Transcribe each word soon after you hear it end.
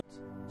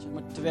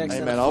te werk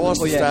stellen Amen. I van want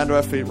het us to stand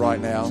project. to our feet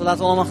right now. Dus laten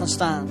we allemaal gaan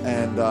staan.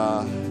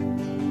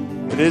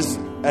 And it is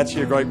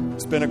actually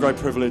it's been a great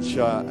privilege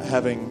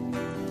having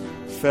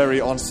Ferry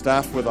on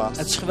staff with us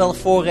Het is een geweldig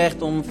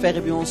voorrecht om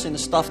Ferry bij ons in de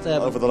staf te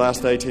hebben over the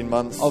last 18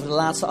 months. over de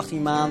laatste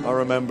 18 maanden. I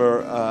remember,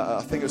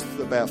 I think it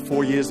was about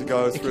 4 years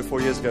ago, 3 or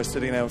 4 years ago,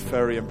 sitting down with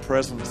Ferry in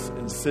Presence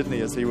in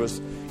Sydney as he was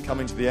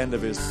coming to the end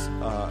of his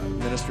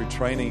ministry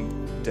training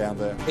down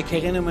there. Ik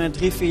herinner me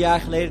 3-4 jaar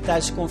geleden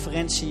tijdens de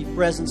conferentie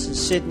Presence in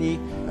Sydney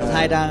dat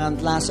hij daar aan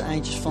het laatste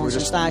eindjes van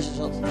zijn stage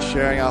zat.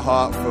 Sharing our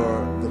heart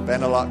for the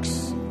Benelux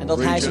En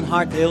dat hij zijn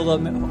hart deelde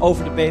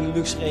over de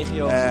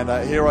Benelux-regio. And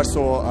here I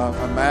saw a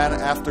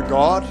man after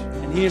God.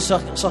 En hier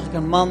zag ik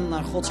een man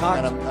naar Gods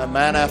hart. And a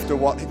man after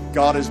what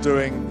God is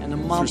doing En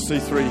een man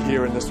through C3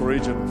 here in this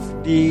region.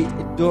 die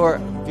door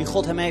wie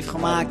God hem heeft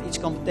gemaakt iets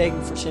kan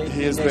betekenen voor C3 He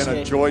in has deze been a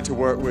regio. joy to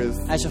work with.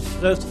 Hij is een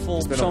vreugdevol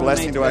It's been a persoon om mee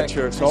blessing te to our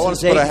werken. church. So Hij I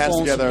is want us een to put our zegen hands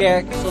voor onze together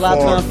kerk. Zo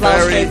laten we een for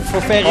applaus Ferry geven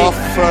voor Ferry.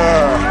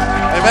 Offer.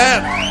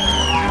 Amen.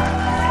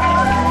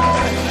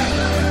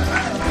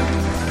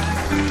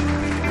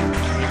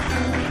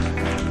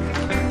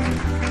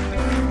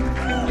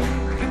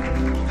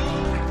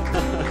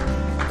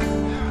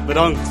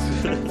 Bedankt.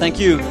 Thank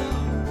you.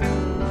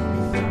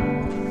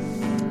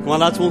 Kom maar,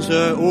 laten we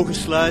onze ogen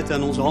sluiten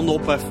en onze handen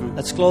opheffen.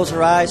 Let's close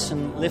our eyes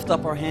and lift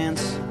up our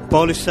hands.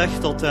 Paulus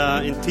zegt dat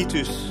in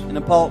Titus, And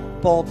then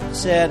Paul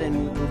said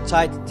in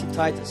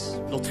Titus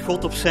dat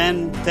God op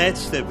zijn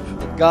tijdstip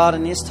that God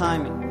in His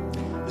timing,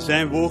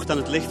 zijn woord aan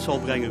het licht zal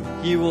brengen.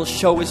 He will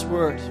show His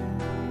word.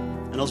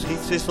 En als er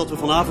iets is wat we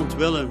vanavond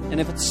willen, And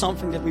if it's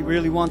something that we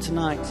really want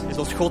tonight, is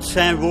dat God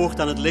zijn woord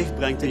aan het licht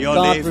brengt in jouw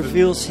God leven.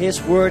 reveals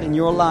His word in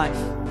your life.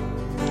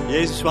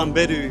 Jezus, we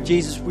aanbidden u.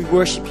 Jesus, we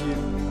worship you.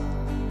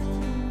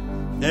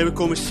 Nee, we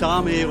komen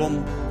samen, Heer,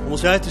 om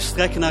ons uit te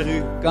strekken naar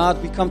u. God,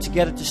 we come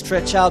together to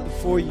stretch out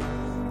before you.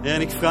 Heer,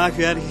 en ik vraag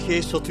u, Heilige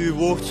Geest, dat u uw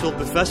woord zult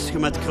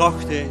bevestigen met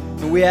kracht, Heer.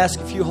 And we ask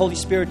of you, Holy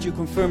Spirit, you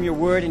confirm your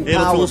word in Heer,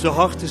 dat u power. onze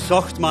harten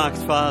zacht maakt,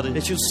 Vader,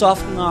 That you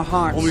soften our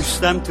hearts om uw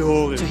stem te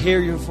horen. to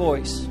hear your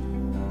voice.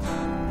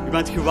 U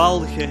bent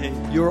geweldig, Heer.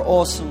 You're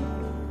awesome.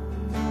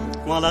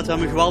 Kom maar, laten we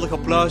hem een geweldig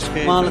applaus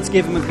geven. Come on, let's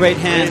give Him a great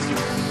hand. Jezus.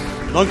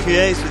 Dank u,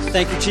 Jezus.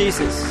 Thank you,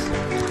 Jesus.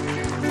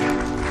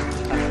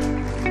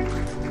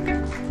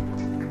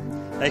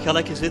 Hey, ga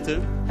lekker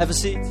zitten. Have a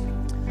seat.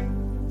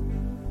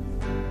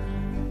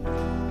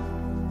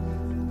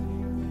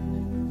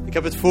 Ik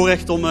heb het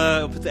voorrecht om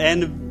op het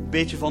einde een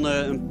beetje van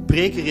een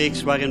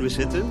prekenreeks waarin we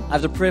zitten, I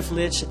have the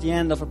privilege at the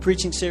end of a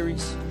preaching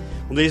series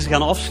om deze te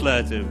gaan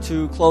afsluiten.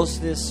 to close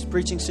this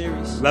preaching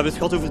series. We hebben het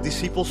gehad over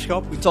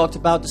discipelschap. We talked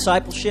about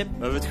discipleship. We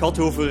hebben het gehad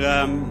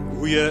over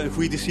hoe je een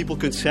goede discipel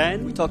kunt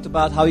zijn. We talked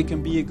about how you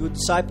can be a good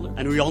discipler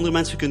En hoe je andere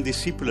mensen kunt and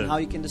discipelen. how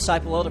you can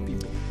disciple other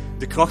people.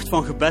 De kracht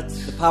van gebed.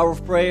 The power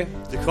of prayer,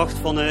 De kracht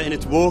van in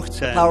het woord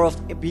the power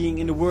zijn. of being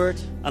in the Word,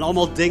 En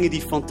allemaal dingen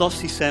die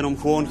fantastisch zijn om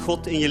gewoon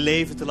God in je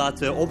leven te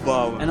laten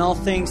opbouwen. and all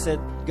things that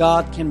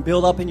God can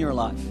build up in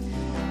your life.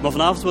 Maar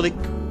vanavond wil ik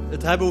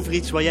het hebben over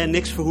iets waar jij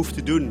niks voor hoeft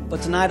te doen.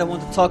 But tonight I want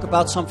to talk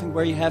about something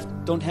where you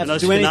don't En have dat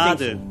to is do anything,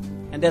 genade.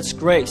 and that's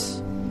grace.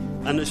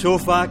 En zo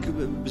vaak,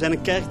 we zijn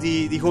een kerk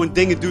die gewoon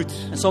dingen doet.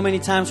 And so many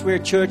times we're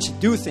a church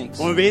that do things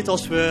Maar we weten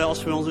als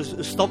we ons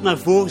een stap naar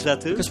voren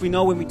zetten. because we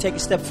know when we take a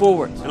step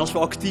forward En als we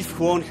actief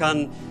gewoon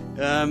gaan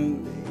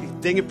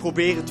dingen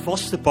proberen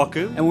vast te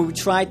pakken. and when we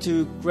try to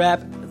grab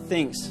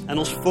things En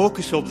ons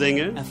focussen op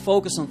dingen. and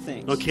focus on Dan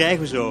things, krijgen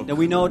we ze ook. then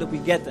we know that we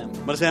get them.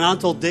 Maar er zijn een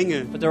aantal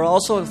dingen But there are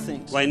also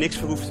things waar je niks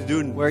voor hoeft te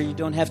doen. where you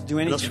don't have to do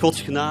En dat is anything, Gods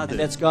and genade.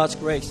 that's God's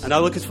grace. En daar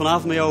wil ik het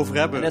vanavond met jou over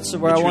hebben. And that's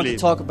met where I want to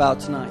jullie. talk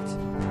about tonight.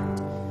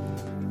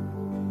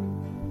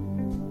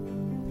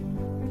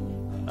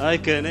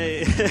 Nee.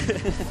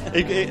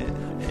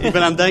 ik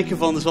ben aan het denken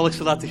van, zal ik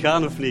ze laten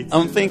gaan of niet?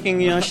 I'm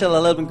thinking, shall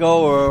I let them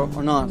go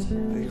or not?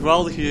 Een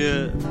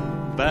geweldige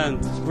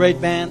band. Great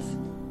band.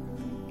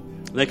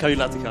 Nee, ik ga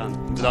jullie laten gaan.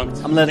 Bedankt.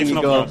 I'm letting Niks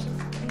you van go. applaus.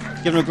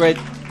 Give them a great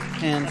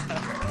hand.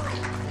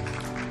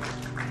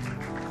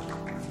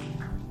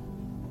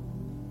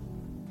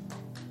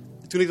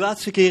 Toen ik de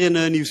laatste keer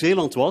in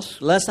Nieuw-Zeeland was,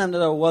 The last time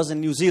that I was in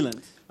New Zealand,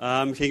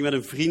 ging ik met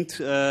een vriend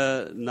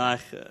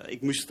naar...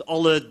 ik moest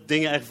alle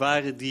dingen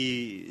ervaren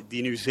die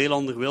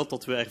Nieuw-Zeelander wil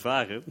dat we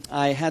ervaren.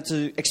 I had to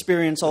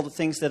experience all the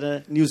things that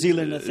a New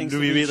Zealander thinks doe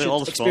that je we weer should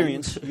alles van.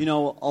 experience. You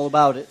know all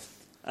about it.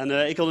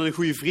 En ik had een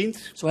goede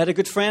vriend. So I had a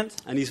good friend,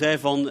 En die zei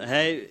van,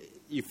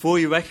 voor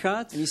je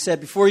weggaat, and he said,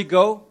 before you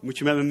go, moet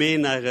je met me mee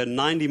naar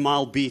 90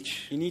 Mile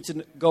Beach. you need to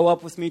go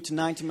up with me to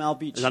 90 Mile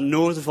Beach. Dat is aan het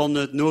noorden van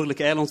het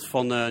noordelijke eiland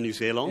van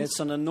Nieuw-Zeeland. It's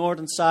on the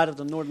northern side of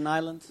the Northern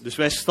Island. Dus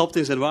wij stapten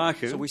in zijn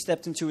wagen. So we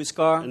stepped into his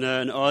car,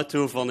 Een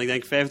auto van, ik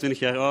denk, 25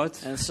 jaar oud.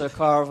 and it's a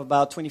car of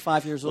about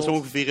 25 years Dat was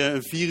old. ongeveer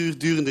een 4 uur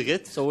durende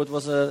rit. So it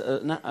was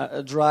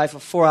a drive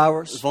of 4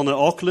 hours Van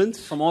Auckland.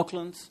 from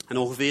Auckland. En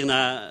ongeveer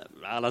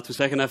laten we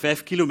zeggen, na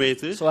 5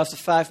 kilometer So after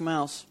 5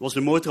 miles, was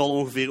de motor al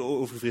ongeveer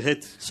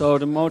oververhit. so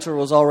the motor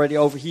was already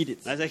overheated.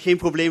 Hij zei, geen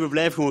probleem, we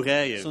blijven gewoon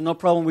rijden. So no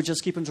problem, we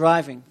just keep on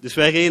driving. Dus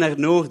wij reden naar het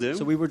noorden.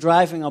 So we were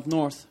driving up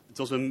north. Het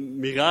was een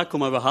mirakel,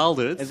 maar we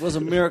haalden It het. was a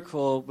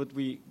miracle, but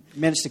we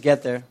managed to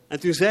get there. En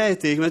toen zei hij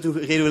tegen mij, toen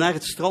reden we naar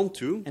het strand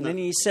toe. And then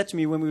he said to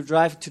me when we were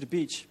driving to the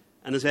beach,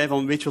 En dan zei hij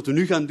van, weet je wat we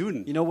nu gaan doen?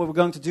 you know what we're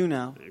going to do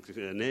now? Ik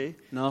zei, nee.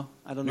 No,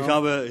 I don't Nu know.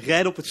 gaan we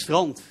rijden op het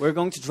strand. We're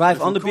going to drive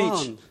Van, on the come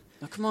beach. on.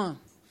 Now, come on.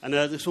 En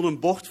er stond een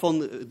bord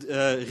van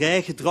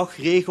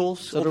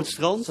rijgedragregels So op het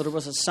strand. so there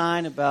was a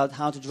sign about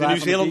how to Dus in drive on the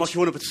Nieuw-Zeeland mag beach. je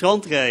gewoon op het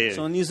strand rijden.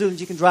 So in New Zealand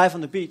you can drive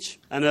on the beach.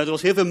 En er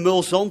was heel veel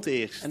mul zand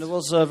eerst. And it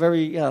was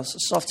very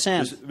soft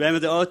sand. Dus wij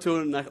met de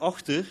auto naar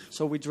achter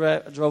So we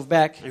drove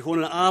back en gewoon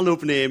een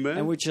aanloop nemen.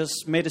 and we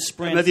just made a En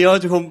sprint. met die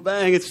auto gewoon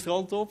bang het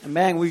strand op. And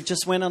bang, we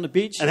just went on the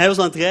beach. En hij was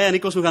aan het rijden en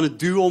ik was nog aan het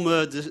duwen om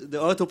de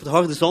auto op het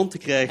harde zand te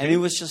And he krijgen.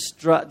 was just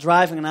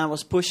driving and I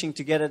was pushing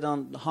to get it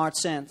on the hard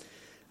sand.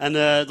 En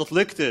dat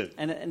lukte.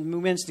 And we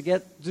managed to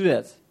do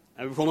that.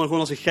 En we begonnen gewoon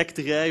als een gek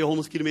te rijden,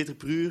 100 km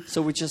per uur.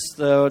 So we just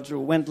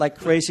went like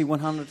crazy 100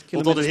 Want we hadden een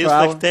kilometers heel per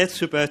slecht hour.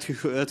 tijdstip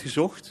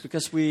uitgezocht.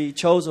 Because we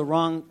chose a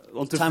wrong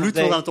Want de time of vloed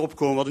was aan day. het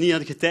opkomen, we hadden niet naar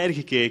de getijden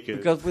gekeken.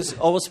 Because it was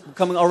always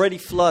becoming already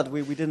flood.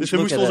 We didn't Dus we look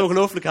moesten at ons it.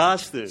 ongelooflijk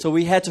haasten. So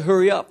we had to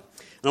hurry up. En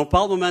op een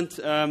bepaald moment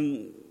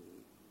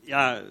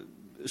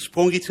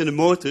sprong er iets in de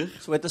motor.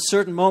 So at a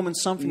certain moment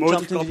De something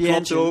jumped into motorkap the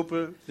klapte engine.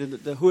 open.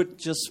 The hood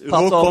just Rook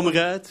popped kwam open.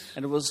 eruit.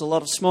 And there was a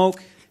lot of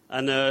smoke.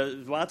 En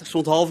het water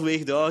stond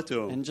halverwege de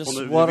auto. And just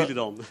Van de water- wielen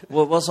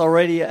dan. Was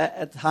already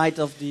at the height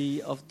of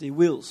the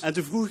wheels. En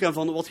toen vroeg ik hem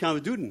van, wat gaan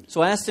we doen?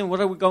 So I asked him, what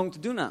are we going to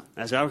do now?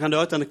 Hij zei, we gaan de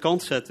auto aan de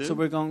kant zetten. So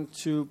we're going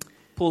to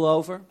pull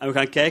over. En we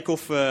gaan kijken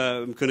of we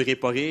hem kunnen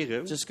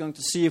repareren. Just going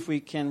to see if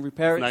we can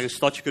repair Naar een it.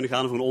 stadje kunnen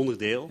gaan voor een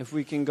onderdeel. If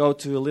we can go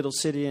to a little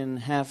city and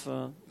have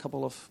a couple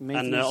of En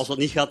maintenance. als dat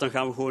niet gaat, dan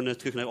gaan we gewoon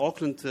terug naar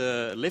Auckland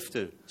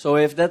liften. So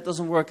if that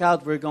doesn't work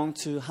out, we're going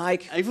to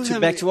hike En ik vroeg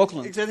back to ik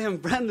Auckland. zei tegen hem,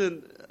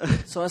 Brandon,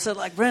 So I said,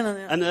 like, Brandon,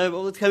 en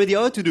wat gaan we die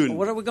auto doen?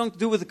 what are we going to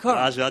do with the car?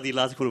 Ja, zo, die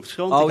laat ik gewoon op het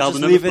strand. Oh, Ik haal de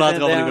just leave it nummerplaat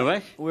er al there. niet meer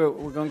weg.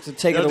 We're going to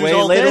take Ja, it dat doen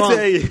away ze later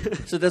altijd, on.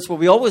 hè. So that's what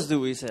we always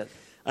do, he said.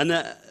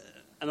 En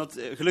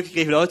gelukkig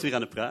kregen we de auto weer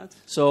aan de praat.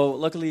 So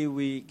luckily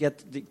we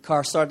get the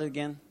car started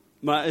again.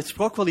 Maar het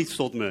sprak wel iets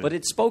tot me. But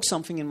it spoke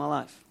something in my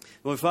life.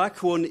 Maar vaak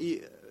gewoon,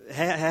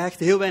 hij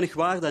hechtte heel weinig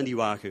waarde aan die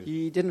wagen.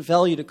 He didn't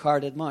value the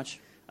car that much.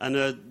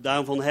 En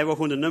daarom van, hij wou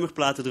gewoon de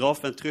nummerplaten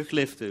eraf en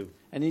terugliften.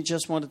 And he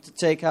just wanted to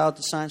take out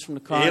the signs from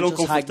the car Heel and just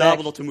hike oncomfortabel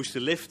back. dat we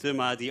moesten liften,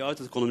 maar die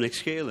auto kon hem niks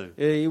schelen.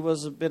 He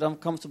was a bit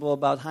uncomfortable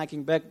about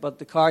hiking back, but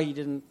the car he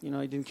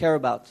didn't care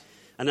about.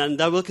 En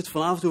daar wil ik het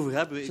vanavond over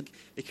hebben.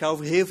 Ik ga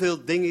over heel veel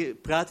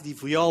dingen praten die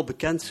voor jou al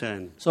bekend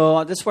zijn.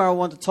 So that's where I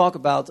want to talk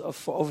about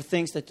over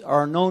things that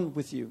are known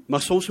with you.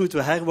 Maar soms moeten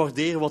we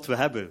herwaarderen wat we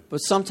hebben.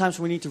 But sometimes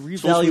we need to Soms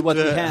revalue what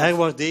moeten we we have.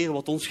 herwaarderen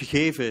wat ons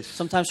gegeven is.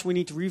 Sometimes we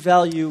need to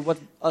revalue what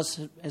us has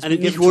En been het niet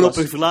given gewoon to op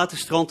een us. verlaten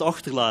strand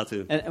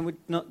achterlaten. And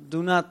we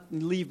do not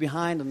leave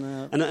behind.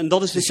 En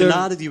dat is de Deserve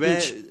genade die wij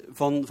each.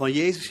 van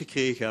Jezus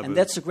gekregen And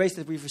hebben. that's the grace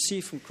that we've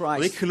received from Want ik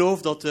Christ.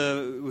 geloof dat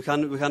we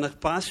gaan naar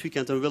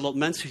Paasweekend en we willen dat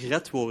mensen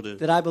gered worden.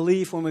 That I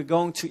believe when we're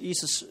going to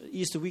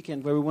Easter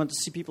weekend where we want to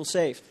see people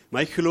saved.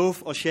 Maar ik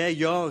geloof als jij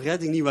jouw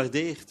redding niet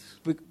waardeert,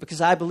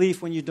 Because I believe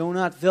when you do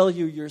not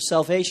value your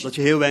salvation, dat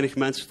je heel weinig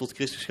mensen tot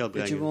Christus gaat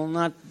that you brengen.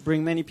 will not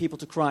bring many people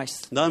to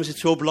Christ. Daarom is het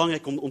zo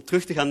belangrijk om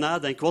terug te gaan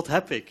nadenken. Wat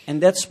heb ik?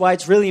 And that's why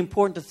it's really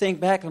important to think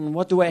back on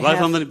what do I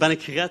Waarvan have? ben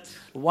ik gered?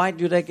 Why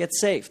did I get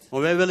saved?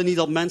 Maar wij willen niet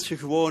dat mensen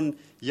gewoon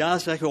ja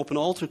zeggen op een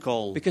altar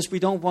call. Because we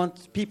don't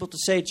want people to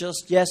say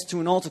just yes to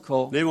an altar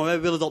call. Nee, maar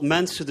wij willen dat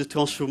mensen de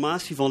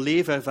transformatie van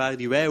leven ervaren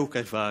die wij ook We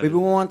ervaren.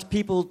 want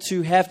people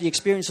to have the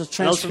experience of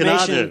En dat is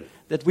transformation genade.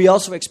 that we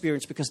also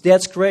experience, because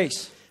that's grace.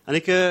 En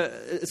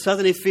het staat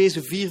in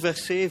Efeze 4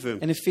 vers 7.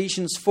 In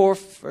Ephesians 4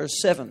 verse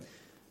 7.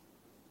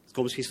 Het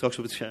komt misschien straks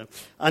op het scherm.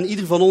 Aan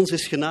ieder van ons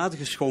is genade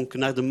geschonken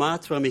naar de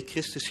maat waarmee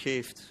Christus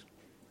geeft.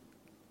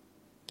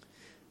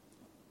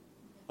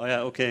 Oh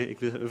ja, oké,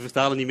 we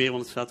vertalen niet meer,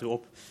 want het staat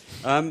erop.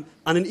 Aan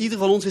een ieder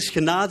van ons is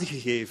genade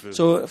gegeven.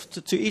 So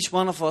to each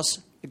one of us,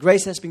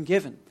 grace has been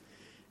given.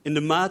 In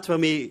de maat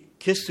waarmee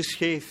Christus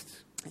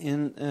geeft.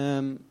 In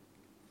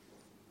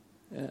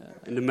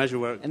In de measure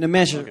where... in the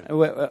measure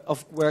Oké.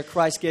 of where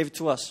Christ gave it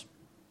to us.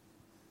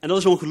 En dat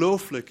is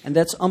ongelooflijk. And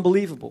that's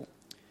unbelievable.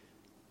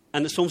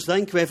 En soms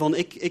denken wij van,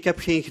 ik heb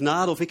geen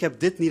genade of ik heb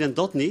dit niet en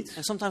dat niet.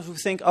 And sometimes we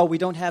think, oh, we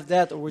don't have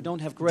that or we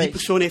don't have Die grace.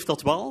 persoon heeft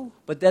dat wel.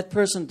 But that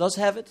person does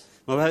have it.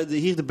 Maar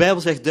hier de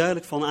Bijbel zegt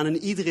duidelijk van, aan een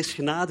ieder is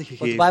genade But the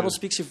gegeven. Bible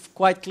speaks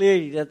quite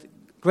clearly that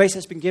grace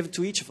has been given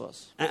to each of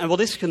us. En wat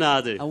is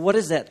genade? And what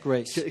is that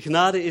grace?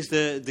 Genade is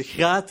de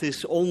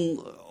gratis,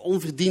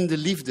 onverdiende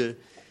liefde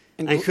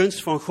And en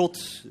gunst van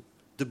God.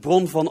 De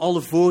bron van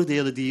alle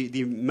voordelen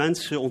die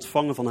mensen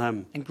ontvangen van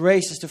hem. And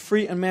grace is the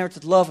free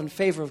unmerited love and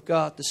favor of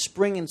God, the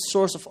spring and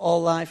source of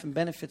all life and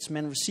benefits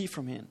men receive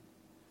from Him.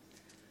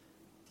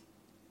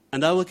 En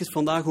daar wil ik het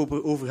vandaag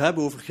over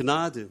hebben, over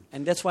genade.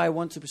 And that's why I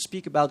want to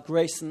speak about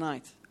grace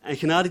tonight. En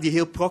genade die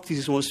heel praktisch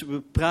is, want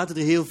we praten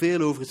er heel veel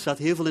over. Het staat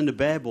heel veel in de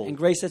Bijbel. And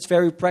grace that's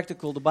very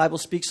practical. The Bible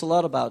speaks a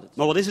lot about it.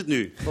 Maar wat is het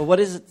nu? But what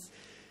is it?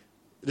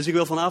 Dus ik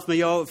wil vanavond met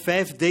jou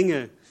 5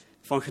 dingen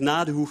van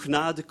genade, hoe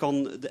genade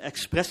kan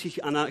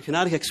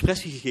genadige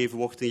expressie gegeven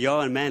wordt in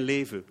jou en mijn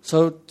leven.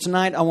 So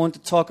tonight I want to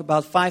talk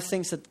about 5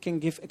 things that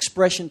can give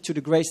expression to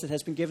the grace that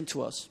has been given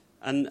to us.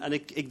 En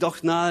ik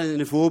dacht na in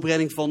de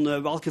voorbereiding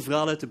van welke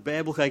verhalen uit de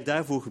Bijbel ga ik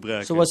daarvoor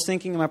gebruiken. So I was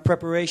thinking in my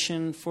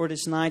preparation for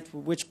this night,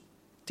 which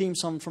theme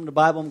song from the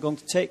Bible I'm going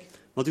to take.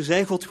 Want toen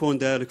zei God gewoon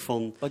duidelijk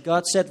van, But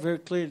God said very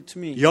clearly to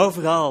me, jouw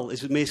verhaal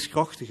is het meest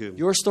krachtige.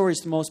 your story is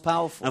the most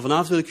powerful. En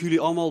vanavond wil ik jullie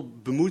allemaal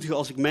bemoedigen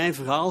als ik mijn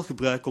verhaal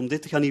gebruik om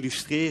dit te gaan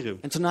illustreren.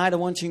 And tonight I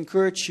want to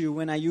encourage you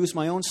when I use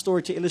my own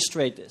story to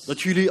illustrate this.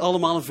 Dat jullie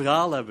allemaal een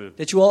verhaal hebben.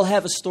 That you all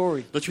have a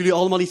story. Dat jullie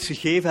allemaal iets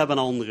gegeven hebben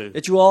aan anderen.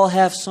 That you all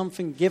have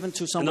something given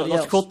to En somebody dat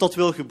else. God dat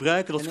wil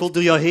gebruiken, dat God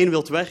door jou heen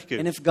wilt werken.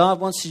 And if God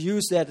wants to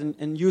use that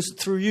and use it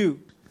through you.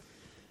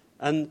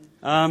 En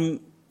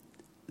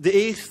de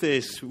eerste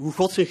is hoe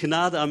God zijn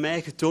genade aan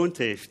mij getoond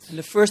heeft. And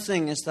the first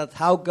thing is that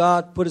how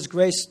God put his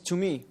grace to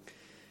me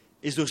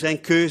Is door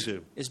zijn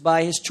keuze. is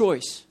by his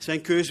choice.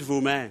 Zijn keuze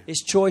voor mij.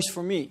 His choice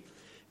for me.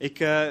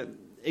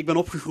 Ik ben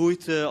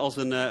opgegroeid als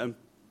een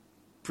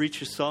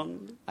preacher's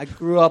son. I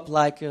grew up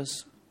like a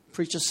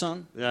preacher's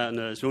son. Ja,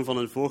 een zoon van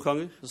een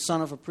voorganger. The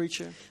son of a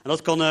preacher. En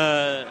dat kan...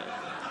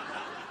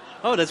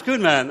 Oh, that's good,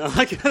 man.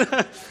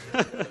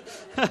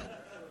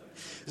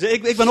 Dus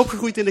ik ben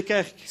opgegroeid in de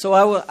kerk. So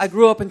I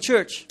grew up in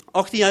church.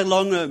 18 jaar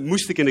lang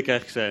moest ik in de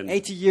kerk zijn.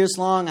 18 years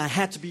long I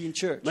had to be in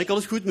church. Maar ik had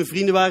het goed, mijn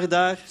vrienden waren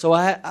daar. So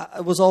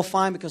it was all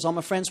fine because all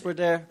my friends were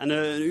there. En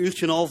een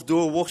uurtje en een half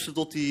doorworstelen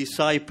tot die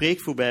saaie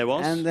preek voorbij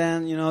was. And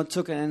then, it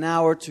took an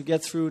hour to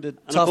get through the En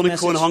dan tough kon ik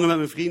gewoon message. hangen met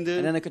mijn And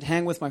vrienden. then I could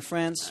hang with my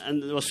friends. En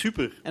dat was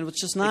super. And it was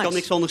just Ik had nice.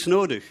 niks anders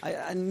nodig.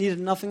 I needed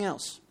nothing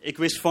else. Ik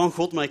wist van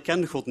God, maar ik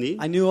kende God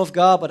niet. I knew of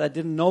God, but I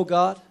didn't know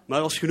God. Maar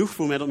het was genoeg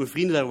voor mij dat mijn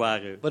vrienden daar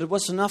waren. But it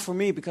was enough for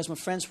me because my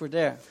friends were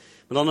there.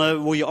 Maar dan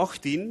word je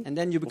 18 And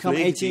then you of become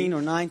 19 18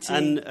 or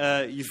 19.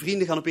 en je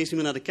vrienden gaan opeens niet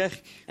meer naar de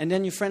kerk. And then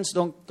your friends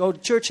don't go to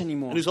church En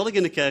anymore. nu zat ik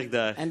in de kerk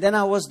daar. And then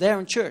I was there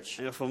in church. En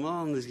ik dacht van,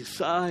 man, dit is hier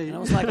saai. And I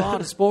was like, oh,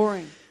 that's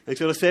boring. En ik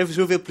zei, zij hebben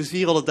zoveel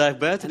plezier altijd daar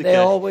buiten And de they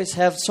kerk. always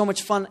have so much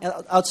fun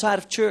outside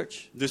of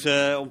church. Dus op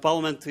een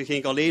bepaald moment ging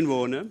ik alleen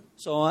wonen.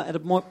 So at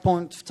a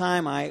point of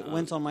time, I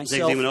went on Zeg ik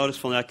myself. tegen mijn ouders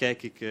van, ja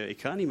kijk,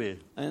 ik ga niet meer.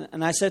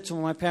 And I said to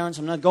my parents,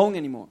 I'm not going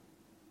anymore.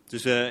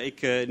 Dus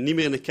ik niet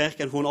meer in de kerk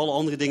en gewoon alle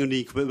andere dingen die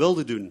ik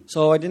wilde doen.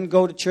 So I didn't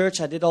go to church.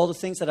 I did all the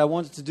things that I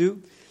wanted to do.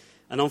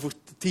 En dan voor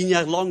 10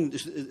 jaar lang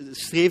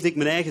streefde ik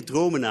mijn eigen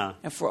dromen na.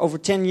 And for over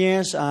 10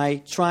 years,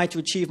 I tried to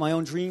achieve my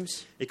own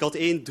dreams. Ik had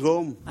 1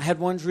 droom. I had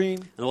one dream.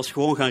 En dat was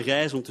gewoon gaan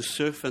reizen om te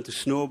surfen en te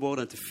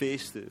snowboarden en te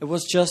feesten. It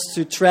was just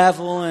to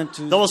travel and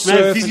to Dat was mijn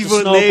surf visie and to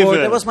voor het snowboard.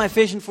 leven. That was my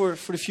vision for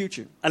the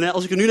future. En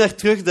als ik er nu naar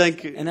terugdenk,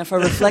 And if I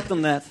reflect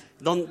on that,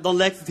 dan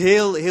lijkt het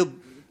heel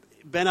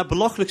bijna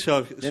belachelijk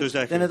zou then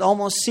zeggen. it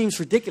almost seems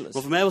ridiculous.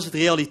 Maar voor mij was het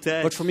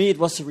realiteit. But for me, it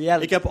was the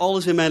reality. Ik heb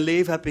alles in mijn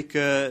leven, heb ik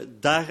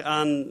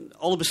daaraan,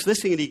 alle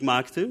beslissingen die ik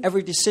maakte,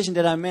 Every decision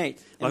that I made in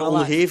waren my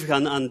life, onderhevig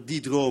aan die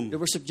droom. they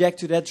were subject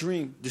to that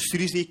dream. De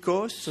studies die ik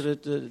koos, So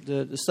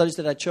the studies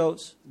that I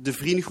chose, de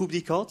vriendengroep die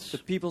ik had,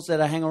 the peoples that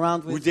I hang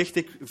around hoe with, dicht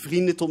ik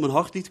vrienden tot mijn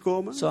hart liet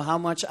komen, so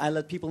how much I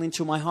let people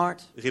into my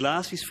heart,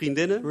 relaties,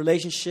 vriendinnen,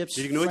 relationships,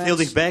 die ik nooit heel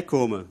friends. dichtbij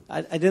komen.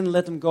 I didn't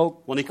let them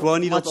go. Want ik wou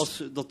niet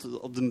much, dat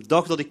op de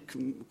dag dat ik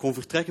kon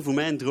vertrekken voor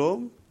mijn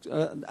droom,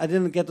 I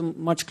didn't get them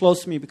much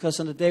close to me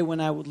because on the day when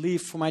I would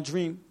leave for my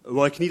dream,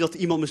 wou ik niet dat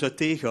iemand me zou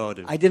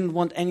tegenhouden. I didn't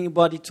want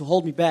anybody to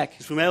hold me back.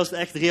 Dus voor mij was het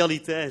echt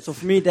realiteit. So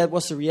for me, that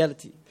was the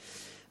reality.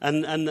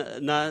 En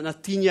na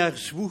 10 jaar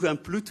zwoegen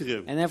en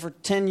ploeteren And after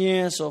 10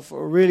 years of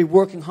really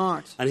working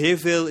hard en heel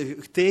veel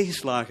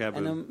tegenslagen and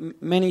hebben,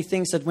 many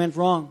things that went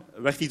wrong,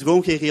 werd die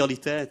droom geen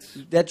realiteit.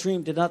 that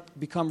dream did not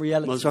become Maar dan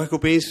reality. zag ik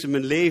opeens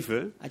mijn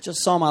leven I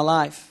just saw my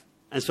life.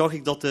 en zag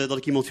ik dat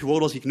ik iemand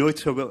geworden was die ik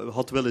nooit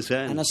had willen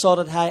zijn. And I saw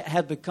that I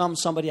had become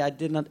somebody I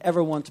did not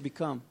ever want to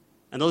become.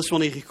 En dat is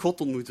wanneer ik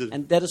God ontmoette.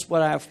 And that is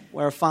where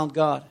I found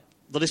God.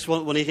 Dat is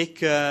wanneer ik...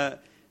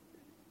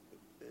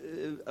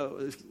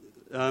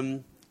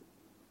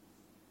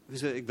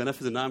 ik ben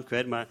even de naam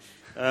kwijt, maar...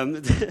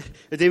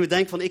 het deed me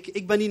denken van,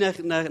 ik ben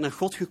niet naar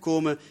God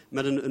gekomen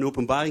met een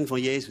openbaring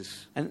van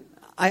Jezus. And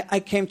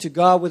I came to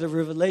God with a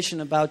revelation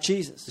about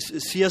Jesus.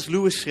 C.S.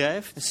 Lewis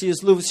schrijft And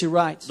C.S. Lewis, he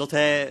writes dat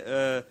hij...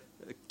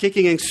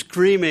 kicking and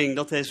screaming,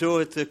 dat hij zo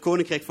het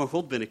koninkrijk van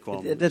God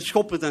binnenkwam.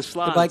 Schoppend en that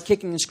by slaand.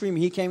 kicking and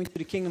screaming, he came into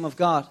the kingdom of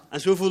God.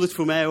 En zo voelde het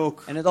voor mij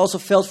ook. And it also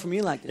felt for me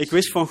like this. Ik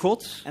wist van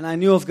God. And I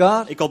knew of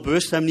God. Ik had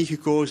bewust hem niet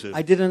gekozen.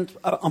 I didn't,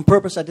 on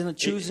purpose, I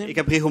didn't choose him. Ik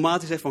heb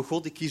regelmatig gezegd van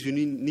God, ik kies u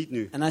niet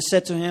nu. And I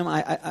said to him,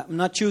 I'm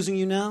not choosing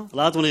you now.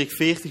 Later wanneer ik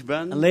 40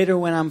 ben, And later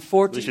when I'm dan is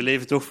 40, je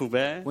leven toch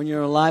voorbij. when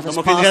your life Dan has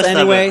mag je de passed rest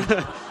anyway.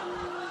 hebben.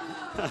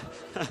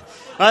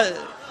 Maar,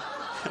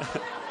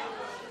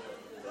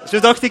 zo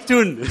dacht ik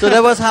toen. So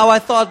that was how I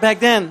thought back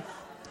then.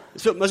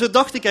 Maar zo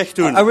dacht ik echt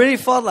toen. I really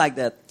thought like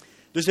that.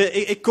 Dus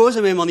ik koos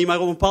hem helemaal niet, maar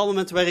op een bepaald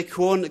moment werd ik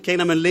gewoon, keek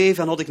naar mijn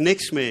leven en had ik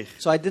niks meer.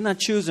 So I did not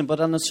choose him, but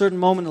on a certain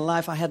moment in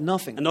life I had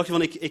nothing. En dacht je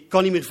van, ik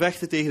kan niet meer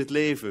vechten tegen het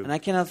leven. And I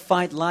cannot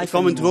fight life Ik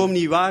kan mijn anymore. droom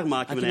niet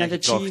waarmaken I in mijn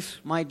cannot eigen achieve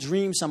kracht. my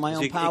dreams on my Dus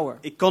own power.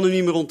 ik kan hem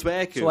niet meer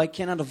ontwijken. So I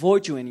cannot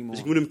avoid you Dus anymore.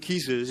 ik moet hem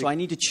kiezen. Dus So I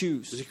need to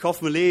choose. dus ik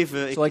gaf mijn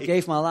leven So I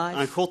gave my aan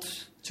life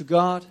God. to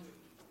God.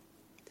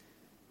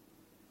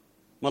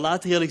 Maar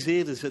later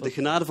realiseerde ze de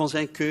genade van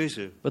zijn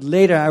keuze. But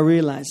later I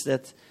realized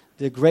that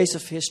the grace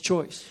of his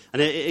choice.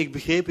 En ik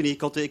begreep het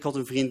niet. Ik had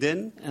een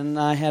vriendin And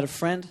I had a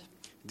friend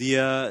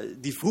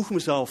die vroeg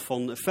mezelf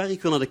van, Ferry,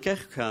 ik wil naar de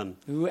kerk gaan.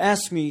 who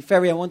asked me,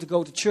 Ferry, I want to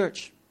go to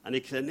church. En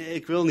ik zei, nee,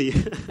 ik wil niet.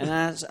 And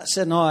I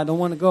said, no, I don't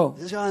want to go.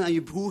 Dus ja, en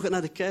je broer gaat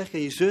naar de kerk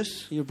en je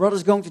zus. Your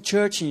brother's going to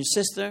church and your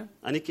sister.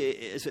 En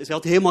ze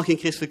had helemaal geen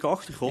christelijke And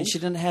achtergrond. she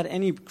didn't have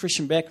any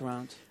Christian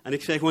background. En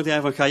ik zei gewoon tegen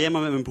haar van, ga jij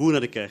maar met mijn broer naar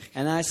de kerk.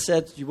 And I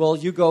said, well,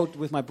 you go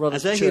with my brother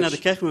En to zij ging naar de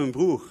church. kerk met mijn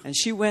broer. And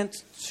she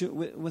went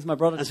with my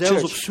brother En to zij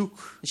was op church.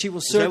 zoek. And she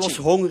was Zij was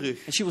searching. hongerig.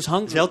 And she was Zij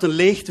hungry. had een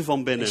leegte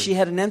van binnen. And she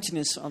had an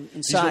emptiness Die ze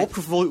inside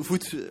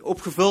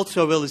opgevuld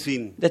zou willen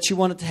zien. that she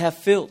wanted to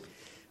have filled.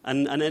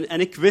 En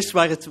ik wist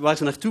waar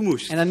ze naartoe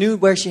moest. And I knew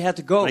where she had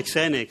to go. Maar ik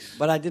zei niks.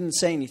 But I didn't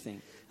say anything.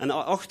 En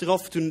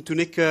achteraf,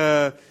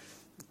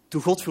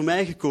 toen God voor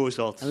mij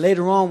gekozen had. And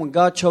later on, when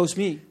God chose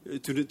me,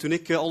 Toen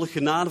ik alle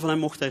genade van hem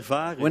mocht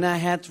ervaren. when I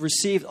had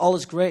received all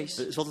his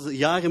grace, Zat het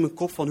jaren in mijn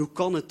kop van, hoe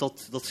kan het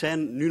dat zij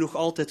nu nog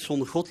altijd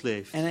zonder God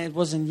leeft. and it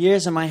was in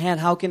years in my head,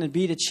 how can it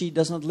be that she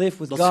does not live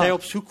with Dat zij God?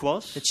 op zoek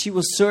was. That she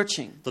was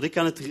searching. Dat ik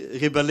aan het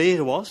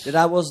rebelleren was.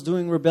 That I was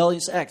doing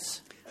rebellious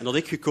acts. En dat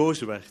ik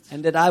gekozen werd.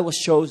 And that I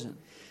was chosen.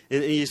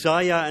 In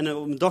Jesaja, en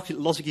op een dag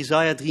las ik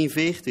Jesaja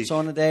 43. So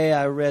on a day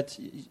I read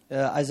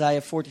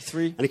Isaiah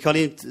 43. En ik ga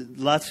alleen de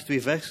laatste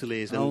 2 versen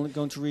lezen. I'm En only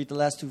going to read the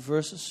last 2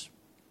 verses.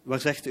 waar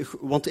zegt,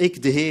 want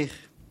ik, de Heer,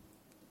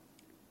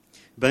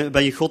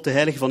 ben je God, de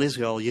Heilige van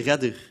Israël, je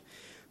redder.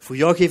 Voor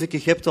jou geef ik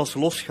Egypte als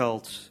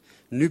losgeld.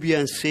 Nubia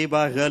en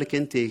Seba ruil ik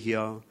in tegen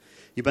jou.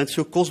 Je bent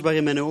zo kostbaar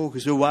in mijn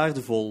ogen, zo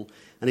waardevol.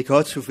 En ik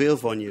houd zoveel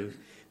van je,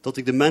 dat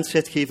ik de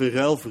mensheid geef in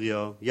ruil voor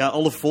jou. Ja,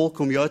 alle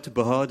volken om jou te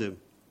behouden.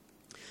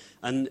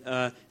 En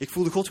ik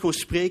voelde God gewoon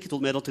spreken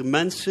tot mij dat er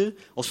mensen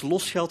als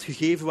losgeld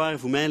gegeven waren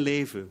voor mijn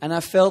leven.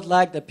 And I felt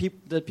like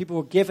that people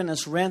were given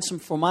as ransom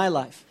for my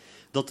life.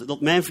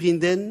 Dat mijn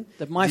vriendin,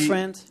 That my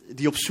friend,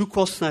 die op zoek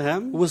was naar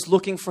hem, who was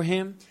looking for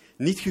him,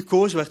 niet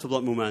gekozen werd op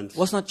dat moment.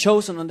 was not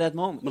chosen on that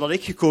moment. Maar dat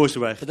ik gekozen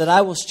werd. But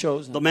that I was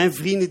chosen. Dat mijn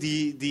vrienden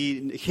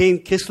die geen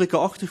christelijke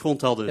achtergrond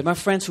That hadden. my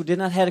friends who did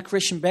not have a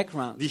Christian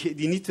background,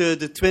 Die niet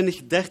de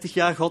 20, 30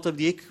 jaar gehad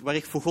hebben waar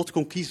ik voor God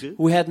kon kiezen.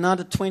 who had not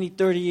the 20,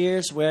 30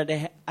 years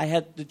where I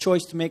had the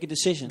choice to make a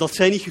decision. Dat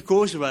zij niet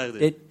gekozen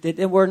werden.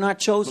 They were not Maar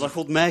chosen, dat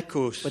God mij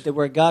koos. but they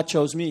were God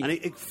chose En me.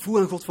 ik voel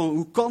aan God van,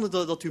 hoe kan het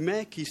dat u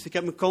mij kiest? Ik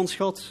heb mijn kans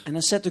gehad. And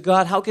I said to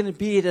God, how can it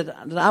be that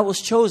I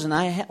was chosen?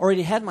 I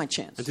already had my En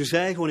chance. toen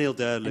zei hij gewoon heel And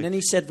then duidelijk.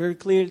 he said very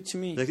clearly to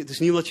me, Het is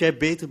niet omdat jij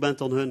beter bent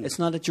dan hun. it's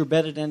not that you're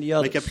better than the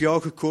Maar ik heb others, jou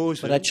but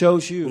gekozen. I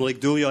chose you Omdat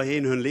ik door jou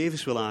heen hun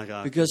levens wil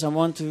aanraken. because I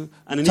want to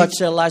En in touch ieder-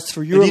 their lives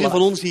through En your ieder van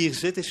life. ons die hier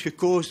zit is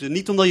gekozen.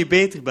 Niet omdat je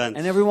beter bent.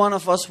 And every one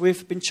of us,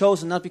 we've been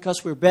chosen not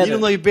because we're Niet better.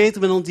 omdat je beter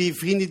bent dan die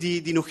vrienden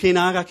die nog geen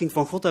aanraking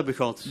van God hebben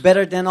gehad.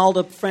 Better than all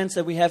the friends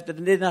that we have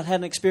that did not have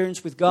an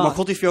experience with Maar God.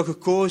 God heeft jou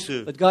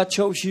gekozen But God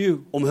chose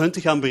you om hun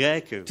te gaan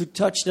bereiken. to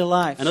touch their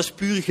lives. En dat is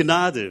pure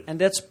genade. And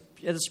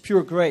that's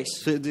pure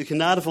grace. De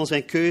genade van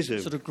zijn keuze.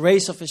 So the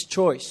grace of his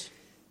choice.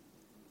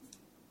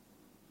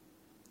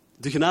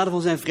 De genade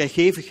van zijn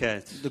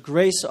vrijgevigheid. The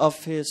grace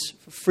of his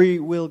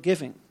free will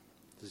giving.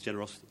 Dat is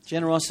generosity.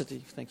 Generosity,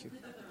 thank you.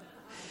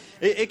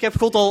 Ik heb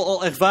God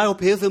al ervaren op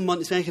heel veel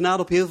zijn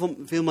genade op heel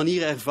veel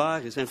manieren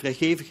ervaren. Zijn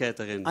vrijgevigheid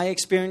daarin. I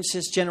experienced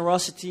his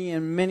generosity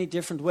in many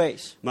different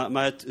ways.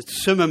 Maar het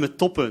summum, het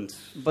toppunt,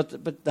 But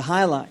the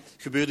highlight,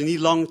 gebeurde niet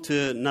lang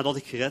nadat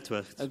ik gered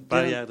werd. Een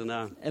paar jaar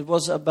daarna. it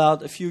was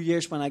about a few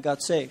years when I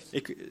got saved.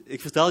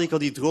 Ik vertelde, ik had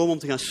die droom om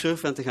te gaan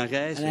surfen en te gaan And I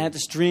reizen. had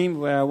this dream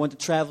where I went to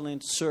travel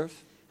and to surf.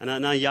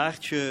 En na een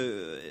jaartje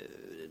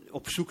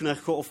op zoek naar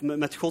God, of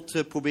met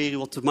God proberen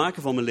wat te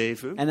maken van mijn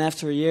leven, And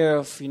after a year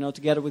of,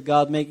 together with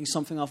God making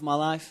something of my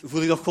life,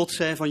 voelde ik dat God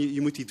zei van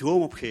je moet die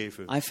droom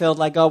opgeven. I felt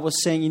like God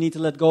was saying you need to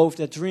let go of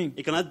that dream.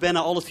 Ik had net bijna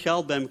al het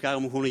geld bij elkaar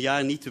om gewoon een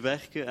jaar niet te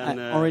werken en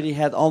I already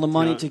had all the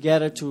money ja.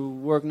 together to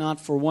work not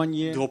for 1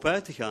 year erop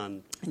uit te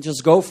gaan. and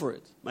just go for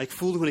it. Maar ik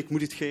voelde gewoon, ik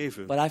moet het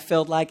geven. But I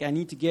felt like I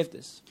need to give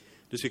this.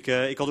 Dus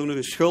ik had ook nog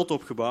een schuld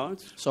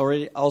opgebouwd. So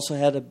I also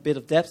had a bit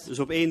of debt. Dus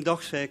op 1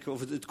 dag zei ik, of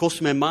het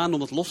kostte mij maanden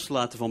om het los te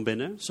laten van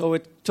binnen. So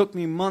it took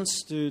me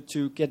months to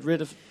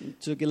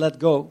let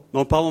go. Maar op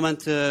een bepaald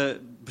moment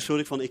besloot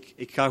ik van,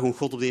 ik ga gewoon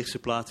God op de eerste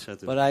plaats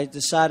zetten. But I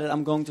decided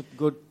I'm going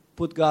to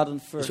put God in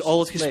first Dus al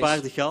het place.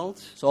 gespaarde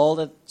geld, So all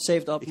that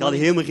saved up ik haalde money,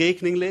 heel mijn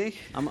rekening leeg.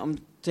 I'm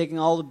taking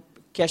all the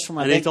cash from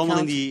my En bank ik allemaal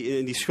account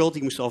in die schuld die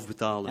ik moest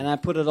afbetalen. and I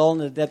put it all in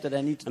the debt that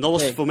I need En to dat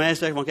was pay. voor mij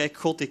zeggen van, kijk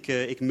God,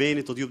 ik meen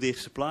het dat u op de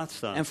eerste plaats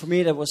staat. And for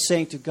me that was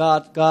saying to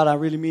God, God, I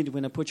really mean it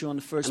when I put you on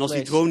the first En als die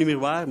place. droom niet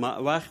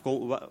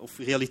meer of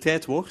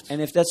realiteit wordt, And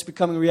if that's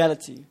becoming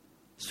reality,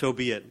 so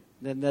be it.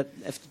 That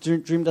if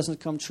the dream doesn't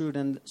come true,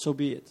 then so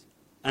be it.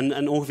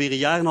 En ongeveer een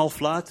jaar en een half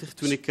later,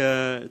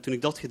 toen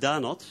ik dat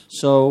gedaan had,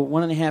 So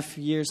 1.5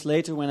 years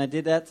later, when I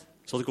did that,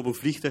 zat ik op een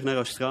vliegtuig naar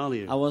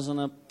Australië. I was on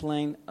a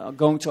plane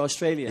going to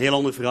Australia. Een heel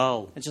ander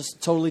verhaal. It's just a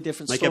totally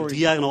different Maar ik heb story. 3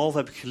 jaar en een half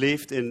heb ik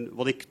geleefd in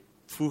wat ik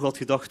vroeger had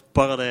gedacht,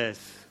 paradijs.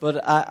 But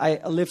I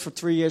lived for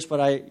 3 years, but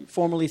I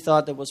formerly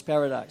thought that was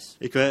paradise.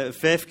 Ik was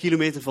 5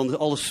 kilometer van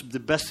de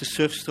beste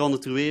surfstranden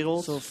ter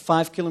wereld. So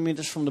 5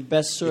 kilometers from the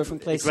best surfing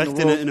Ik place in the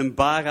werkte world. in een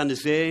bar aan de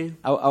zee.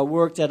 I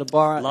worked at a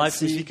bar at Live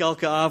sea, muziek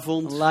elke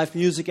avond. live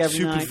music every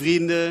Super night,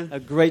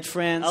 vrienden. great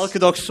friends, Elke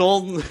dag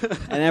zon.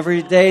 and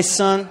every day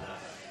sun.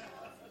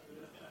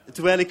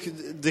 Terwijl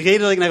de reden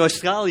dat ik naar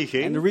Australië And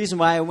ging, the reason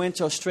why I went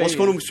to was Australia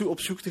gewoon om op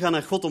zoek te gaan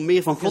naar God, om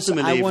meer van God because in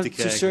mijn I leven te want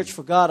to krijgen. search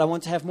for God. I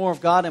want to have more of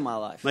God in my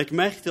life. Maar ik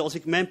merkte, als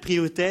ik mijn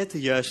prioriteiten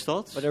juist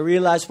had, But I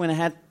realized when I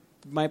had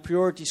my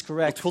priorities dat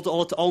correct, God al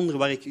het andere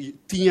waar ik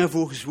 10 jaar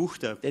voor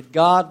gezwoegd heb, that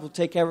God will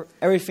take care of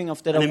everything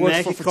of that En I in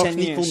worked mijn for eigen 10 kracht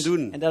niet years, kon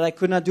doen. and that I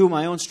could not do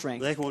my own dat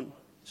strength. hij gewoon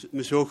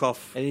me zo gaf.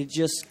 And He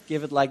just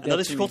give it like En dat that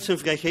is to me. God zijn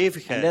And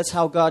vrijgevigheid. that's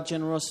how God's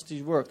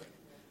generosity work.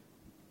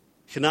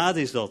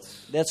 Genade is dat.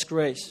 That's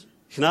grace.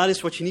 Genade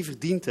is wat je niet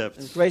verdiend And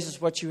hebt. grace is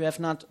what you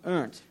have not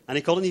earned. En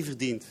ik had het niet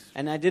verdiend.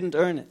 And I didn't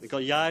earn it. Ik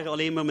had jaren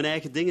alleen maar mijn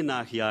eigen dingen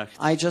nagejaagd.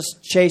 I just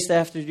chased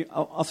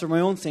after my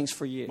own things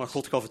for years. Maar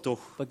God gaf het toch.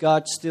 But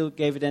God still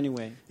gave it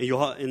anyway. In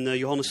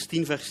Johannes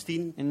 10 vers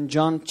 10 In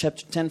John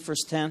chapter 10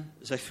 verse 10,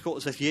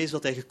 zegt Jezus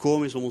dat hij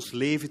gekomen is om ons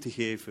leven te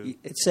geven.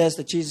 it says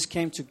that Jesus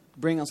came to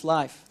bring us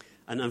life.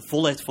 En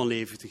volheid van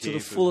leven te To the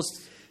geven.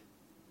 fullest.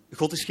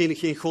 God is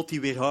geen God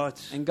die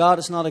weerhoudt. And God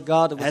is not a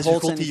God that Hij is een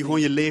withholds God die gewoon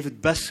anything. je leven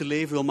het beste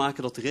leven wil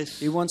maken dat er is.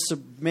 He wants to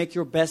make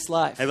your best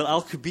life. Hij wil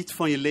elk gebied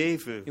van je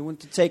leven. He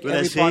wants to take Wil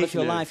hij every part of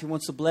your zegenen. life. He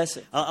wants to bless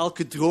it.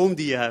 Elke droom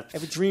die je hebt,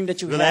 Every dream that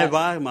you wil hij have,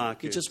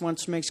 waarmaken. He just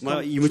wants to make it Maar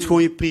come je moet true.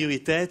 gewoon je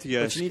prioriteiten But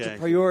juist you need to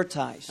krijgen.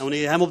 prioritize. En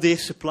wanneer je hem op de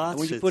eerste And plaats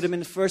when you zit, put Him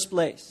in the first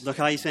place, dan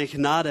ga je zijn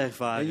genade then you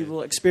ervaren. will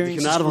De experience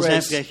His genade van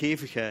zijn grace,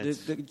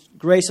 vrijgevigheid. the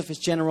grace of His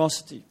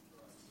generosity.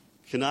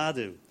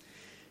 Genade.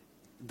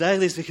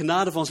 Derde is de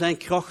genade van zijn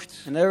kracht.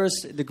 And there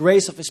is the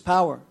grace of His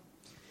power.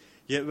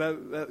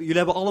 Jullie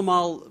hebben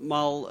allemaal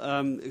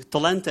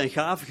talenten en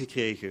gaven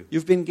gekregen.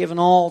 You've been given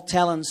all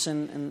talents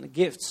and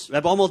gifts. We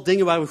hebben allemaal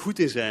dingen waar we goed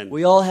in zijn.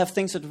 We all have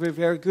things that we're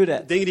very good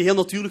at. Dingen die heel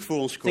natuurlijk voor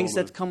ons Things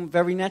komen. that come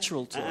very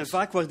natural to En us.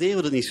 vaak waarderen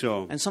we dat niet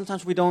zo. And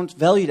sometimes we don't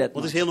value that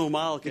Wat is much. heel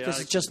normaal. Because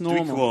Ja, it's just doe ik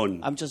normal.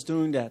 gewoon. I'm just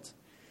doing that.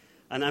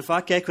 En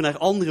vaak kijken we naar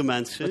andere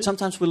mensen. But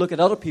sometimes we look at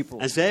other people.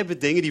 En zij hebben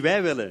dingen die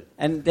wij willen.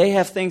 And they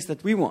have things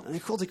that we want. En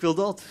God, ik wil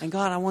dat. And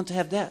God, I want to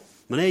have that.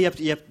 Maar nee,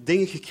 je hebt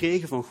dingen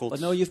gekregen van God. But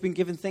no, you've been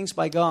given things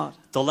by God.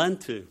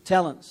 Talenten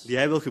Talents die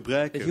hij wil that He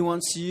gebruiken.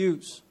 wants to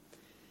use.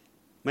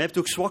 Maar je hebt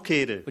ook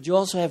zwakheden. But you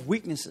also have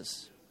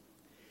weaknesses.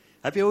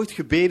 Heb je ooit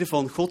gebeden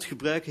van God,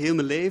 gebruik heel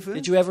mijn leven?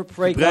 Did you ever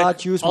pray, Gebruik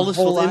God, use my alles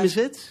wat whole in me life?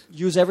 zit?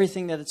 Use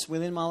everything that is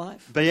within my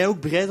life? Ben jij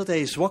ook bereid dat hij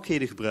je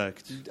zwakheden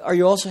gebruikt? Are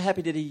you also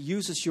happy that He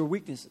uses your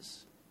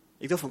weaknesses?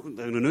 Ik dacht van, daar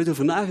heb ik nog nooit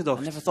over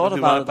nagedacht. I never thought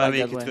Nu about een it paar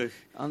like that weken way.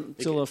 terug.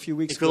 Until a few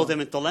weeks Ik wil dat hij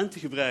ago. mijn talenten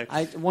gebruikt.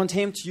 I want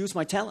Him to use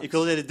my Ik talents. wil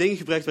dat hij de dingen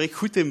gebruikt waar ik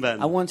goed in ben.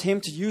 I want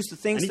Him to use the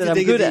En things niet that de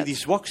I'm dingen good die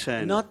at, zwak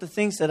zijn. not the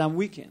things that I'm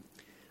weak in.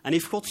 En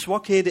heeft God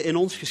zwakheden in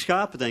ons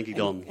geschapen, denk ik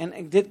dan?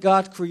 And did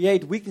God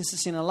create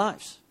weaknesses in our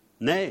lives?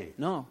 Nee,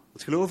 No,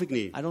 dat geloof ik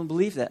niet. I don't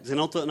believe that. Er zijn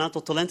een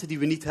aantal talenten die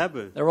we niet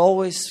hebben. There are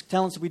always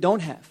talents that we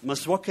don't have. Maar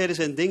zwakheden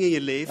zijn dingen in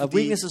je leven die,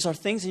 Weaknesses are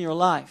things in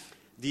your life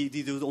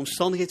die door de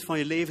omstandigheden van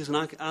je leven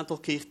een aantal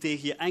keer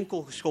tegen je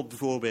enkel geschopt,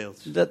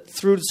 bijvoorbeeld. that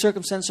through the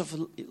circumstance of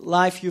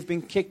life you've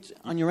been kicked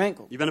on your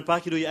ankle. Je bent een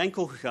paar keer door je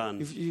enkel gegaan.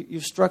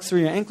 You've struck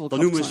through your ankle. a Dat couple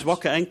noemen we een times.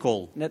 zwakke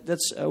enkel.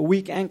 That's a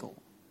weak ankle.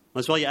 Maar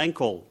het is wel je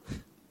enkel.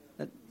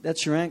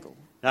 That's your ankle.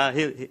 Ja,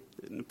 heel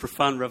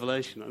profound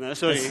revelation. Nee,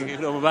 sorry,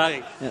 een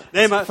openbaring. Yeah.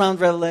 Nee, maar Profound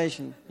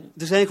revelation.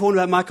 er zijn gewoon,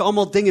 wij maken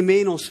allemaal dingen mee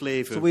in ons So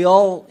leven. we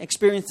all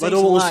experience things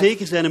Waardoor we in life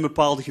onzeker zijn in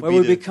bepaalde where we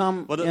gebieden.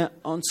 become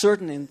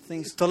uncertain in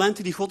things.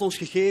 Talenten die God ons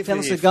gegeven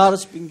Talents that heeft. God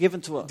has been given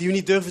to us. Die we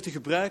niet durven te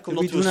gebruiken That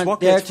omdat we we do een not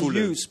dare zwakheid to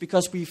voelen. use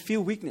because we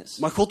feel weakness.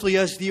 Maar God wil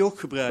juist die ook But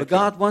gebruiken.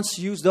 God wants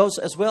to use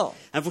those as well.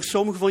 En voor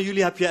sommigen van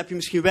jullie heb je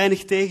misschien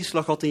weinig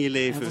tegenslag gehad in je And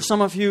leven. for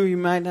some of you, you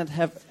might not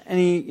have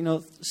any,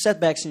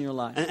 setbacks in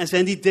your life. En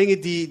zijn die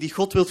dingen die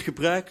God wilt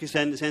gebruiken,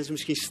 zijn ze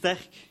misschien sterk?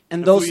 And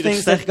En voel those je er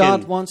things that sterk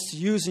God in? wants to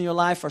use in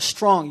your life are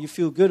strong. You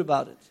feel good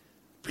about it.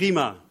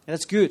 Prima,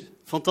 That's good.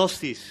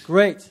 fantastisch.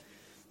 Great.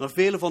 Maar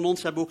velen van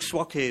ons hebben ook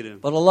zwakheden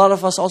But a lot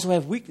of us also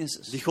have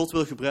weaknesses die God wil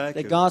that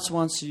gebruiken. God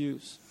wants to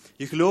use.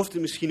 Je gelooft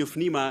het misschien of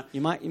niet, maar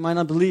You might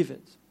not believe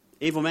it.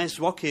 een van mijn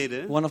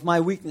zwakheden One of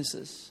my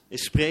weaknesses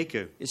is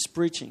spreken. is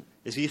preaching.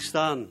 Is hier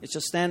staan. It's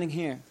just standing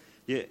here.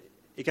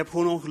 Ik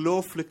word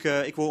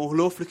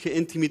ongelooflijk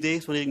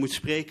geïntimideerd wanneer ik moet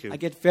spreken. I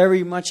get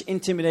very much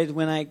intimidated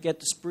when I get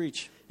to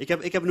preach.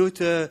 Ik heb nooit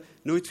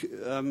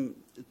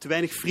te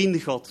weinig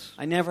vrienden gehad.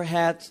 I never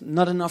had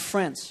not enough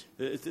friends.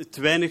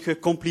 Te weinig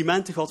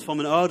complimenten gehad van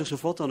mijn ouders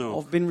of wat dan ook.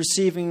 I've been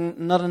receiving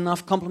not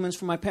enough compliments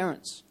from my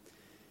parents.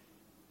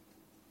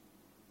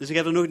 Dus ik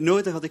heb er nooit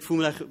nodig gehad. Ik voel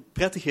me daar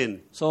prettig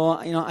in. So,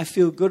 I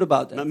feel good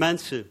about Met that.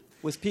 mensen.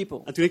 with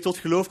people. En toen ik tot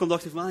geloof kwam,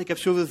 dacht ik van, ik heb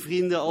zoveel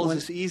vrienden, alles When-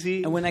 is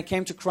easy. And when I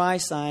came to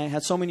Christ, I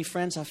had so many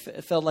friends, it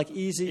felt like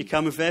easy. Ik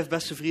ga mijn 5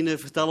 beste vrienden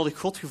vertellen dat ik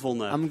God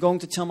gevonden heb. I'm going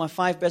to tell my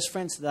 5 best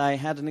friends that I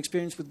had an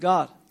experience with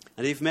God. En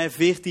het heeft mij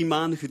 14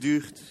 maanden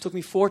geduurd. It took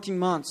me 14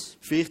 months.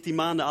 14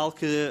 maanden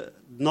elke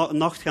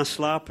nacht gaan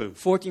slapen.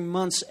 14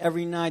 months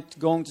every night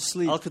going to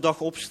sleep. Elke dag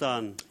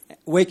opstaan.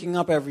 Waking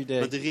up every day.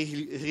 Met de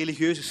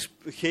religieuze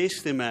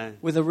geest in mij.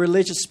 With a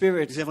religious Die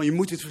spirit zei van, je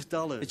moet het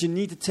vertellen. that you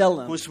need to tell them.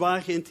 Gewoon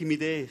zwaar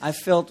geïntimideerd. I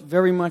felt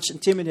very much Ik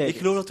intimidated.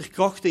 geloof dat er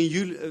krachten in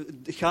jullie,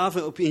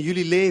 gaven in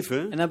jullie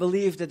leven, And I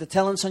believe that the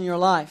talents on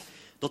your life,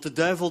 dat de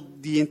duivel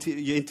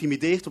je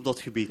intimideert op dat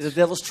gebied. that the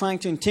devil's trying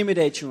to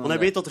intimidate you on Want hij that.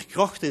 weet dat er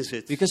kracht in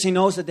zit. Because he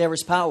knows that there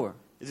is power.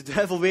 De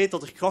duivel weet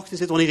dat er kracht in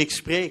zit wanneer ik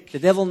spreek. The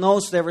devil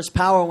knows there is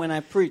power when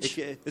I preach.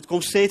 Het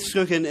komt steeds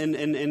terug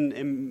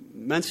in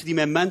mensen die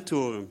mij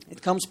mentoren. It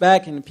comes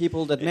back in the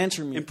people that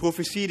mentor In me.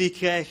 profetie die ik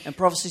krijg. And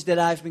prophecies that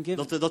I've been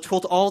given. Dat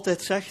God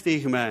altijd zegt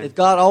tegen mij.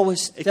 That God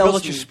always Ik wil tells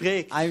dat je me,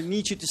 spreekt. I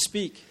need you to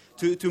speak.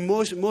 Toen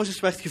Mozes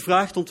werd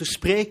gevraagd om te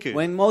spreken.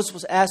 When Moses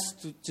was asked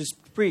to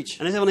preach, En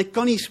hij zei van, ik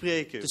kan niet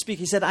spreken. to speak,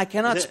 he said, I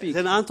cannot Er speak.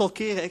 zijn een aantal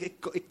keren,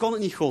 ik kan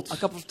het niet, God. A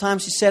couple of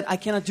times he said, I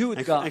cannot do it,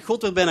 En God.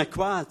 God werd bijna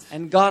kwaad.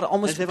 And God Hij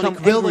almost zei van, ik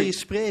became wil dat je angry.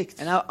 spreekt.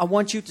 And I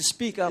want you to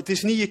speak up. Het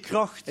is niet je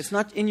kracht. It's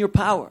not in your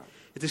power.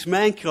 Het is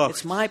mijn It's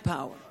kracht. my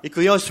power. Ik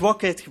wil jouw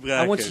zwakheid I want to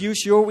gebruiken.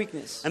 use your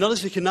weakness. En dat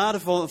is de genade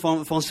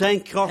van zijn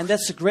And kracht.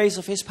 that's the grace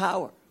of his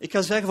power. Ik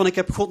ga zeggen van, ik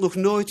heb God nog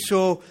nooit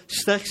zo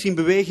sterk zien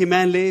bewegen in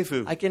mijn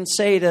leven. I can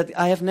say that I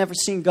have never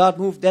seen God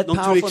move that Dan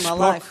toen powerful ik in my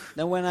sprak. life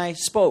than when I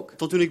spoke.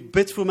 Tot toen ik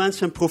bid voor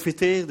mensen en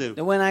profeteerde.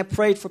 Than when I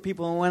prayed for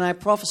people and when I En het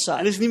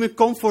prophesied. is niet mijn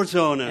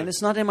comfortzone. And it's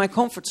not in my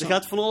comfort Er zone.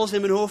 gaat van alles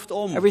in mijn hoofd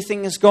om.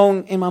 Everything is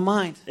going in my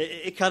mind.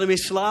 Ik ga ermee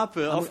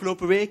slapen de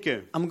afgelopen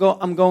weken.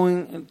 I'm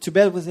going to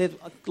bed with it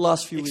the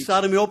last few Ik weeks.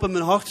 sta ermee op en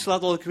mijn hart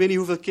slaat al ik weet niet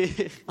hoeveel keer.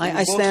 in I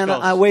mijn stand,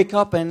 borstkas. I wake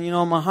up and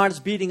my heart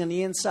is beating on the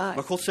inside.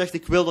 Maar God zegt,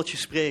 ik wil dat je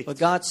spreekt.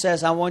 But God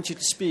says, I want you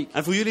to speak.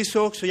 En voor jullie is het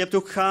ook zo, je hebt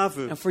ook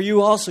gaven. And for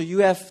you also,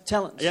 you have En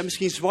talents. je hebt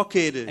misschien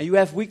zwakheden And you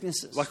have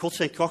weaknesses waar God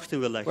zijn kracht in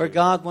wil leggen.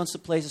 where God wants to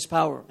place his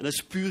power. En dat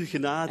is pure And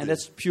genade.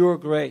 that's pure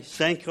grace.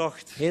 Zijn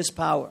kracht. His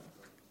power.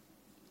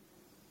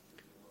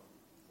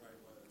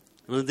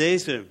 En dan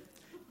deze.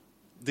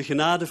 De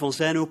genade van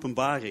zijn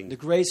openbaring. The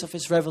grace of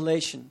his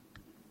revelation.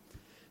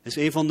 Is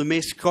een van de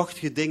meest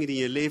krachtige dingen die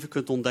je in je leven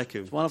kunt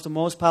ontdekken. It's one of the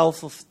most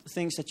powerful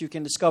things that you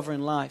can discover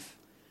in life.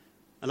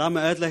 En laat me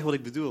uitleggen wat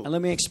ik bedoel. And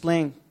let me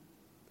explain.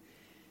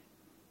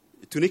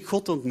 Toen ik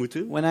God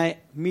ontmoette, When I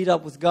meet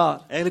up with God,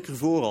 eigenlijk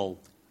ervoor al.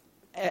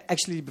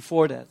 actually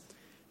before that,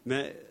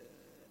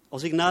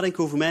 Als ik nadenk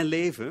over mijn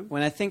leven,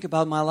 when I think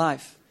about my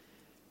life,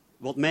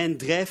 wat mijn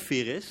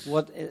drijfveer is,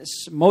 what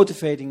is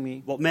motivating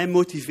me, wat mij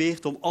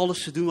motiveert om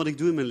alles te doen wat ik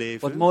doe in mijn what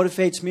leven,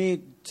 motivates me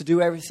to do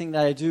everything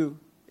that I do,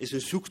 is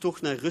een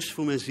zoektocht naar rust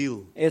voor mijn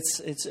ziel.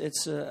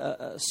 it's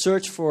a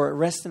search for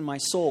rest in my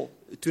soul.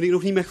 Toen ik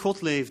nog niet met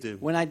God leefde,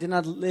 When I did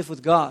not live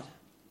with God,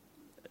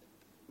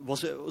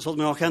 zat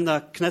mijn agenda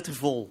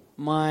knettervol.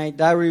 my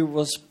diary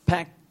was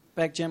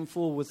packed jam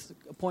full with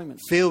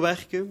appointments. Veel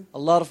werken, A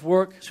lot of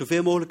work,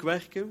 zoveel mogelijk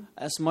werken.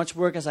 as much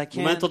work as I Op het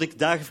moment can. dat ik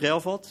dagen vrij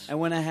af had, And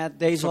when I had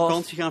days off,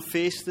 vakantie gaan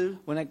feesten,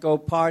 when I go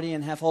party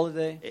and have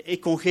holiday,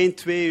 ik kon geen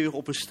 2 uur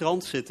op een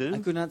strand I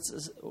zitten could not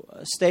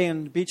stay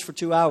on the beach for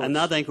 2 en hours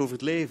nadenken over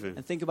het leven.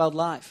 and think about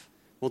life.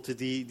 Want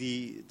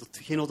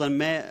datgene wat aan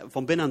mij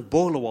van binnen aan het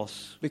borrelen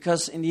was,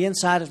 Because in the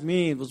inside of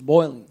me, it was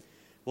boiling.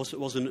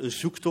 was een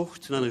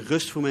zoektocht naar een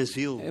rust voor mijn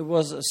ziel. It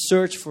was a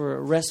search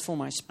for rest for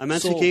my En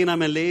mensen soul. keken naar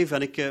mijn leven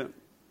en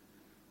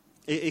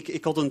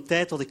ik had een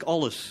tijd dat ik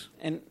alles.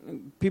 And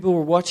people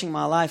were watching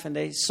my life and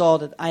they saw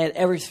that I had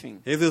everything.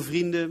 Heel veel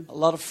vrienden. A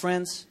lot of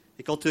friends.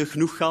 Ik had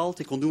genoeg geld.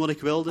 Ik kon doen wat ik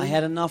wilde. I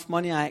had enough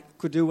money. I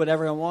could do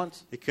whatever I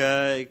want.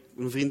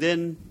 Een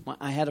vriendin.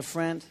 I had a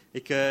friend.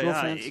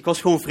 Ik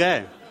was gewoon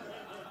vrij.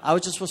 I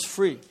just was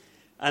free.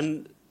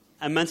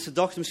 En mensen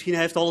dachten misschien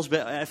hij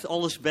heeft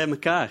alles bij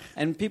elkaar.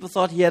 And people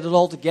thought he had it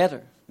all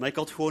together. Maar ik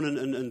had gewoon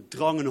een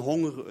drang, een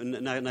honger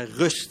naar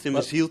rust in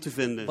mijn ziel te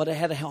vinden. But I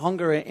had a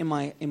hunger in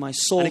my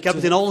soul. En ik heb to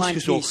het in alles find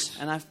gezocht.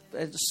 peace. And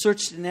I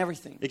searched in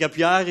everything. Ik heb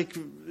jaren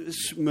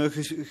me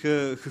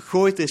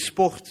gegooid in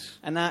sport.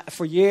 And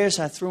for years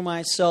I threw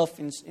myself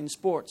in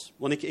sports.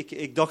 Want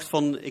ik dacht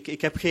van,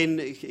 ik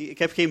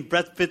heb geen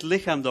Brad Pitt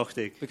lichaam, dacht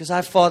ik. Because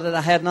I thought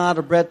that I had not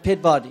a Brad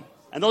Pitt body.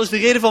 En dat is de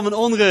reden van mijn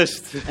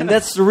onrust. And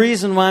that's the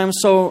reason why I'm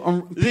so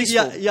Dus ik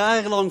peaceful.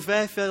 jarenlang,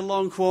 5 jaar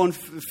lang, gewoon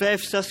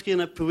 5-6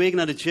 keer per week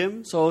naar de gym.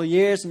 So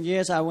years and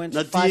years I went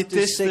Naar 5 to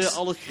diëtisten,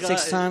 alle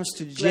 6 times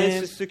to the kleinste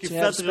gym, stukje to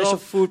have vet special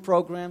eraf. food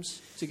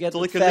programs, to get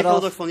Tot the ik een fat week al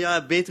off. dacht van,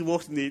 ja, beter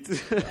wordt het niet.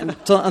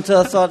 Until I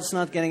thought it's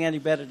not getting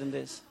any better than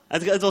this.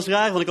 Het was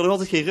raar, want ik had nog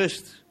altijd geen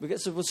rust.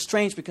 Because it was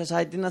strange because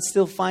I did not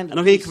still find En it.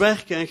 dan ging ik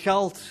werken en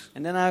geld.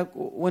 And then I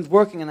went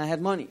working and I had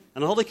money. En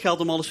dan had ik geld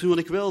om alles te doen wat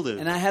ik wilde.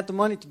 And I had the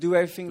money to do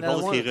everything Maar that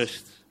ik I had geen wanted.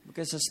 rust.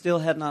 Because I still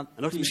had not En nog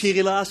peace. misschien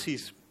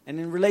relaties. And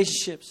in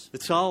relationships.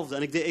 Hetzelfde.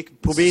 En ik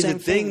probeerde Same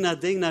ding thing. na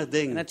ding na And I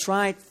ding.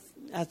 tried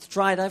I'd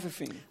tried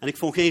everything. En ik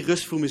vond geen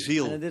rust voor mijn And I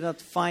ziel. did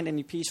not find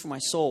any peace for my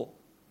soul.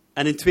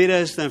 En in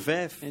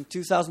 2005, In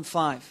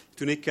 2005,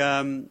 toen ik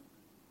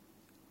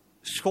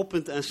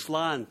schoppend en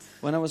slaand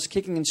when I was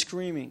kicking and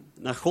screaming,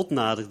 naar God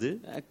naderde,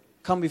 I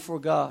come before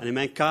God. en in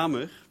mijn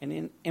kamer And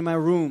in my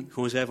room,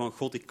 gewoon zei van,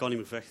 God, ik kan niet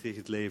meer vechten tegen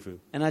het leven.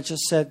 and I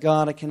just said,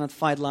 God, I cannot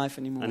fight life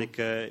En anymore.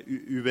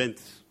 u wint.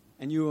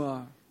 And you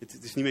are.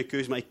 Het is niet mijn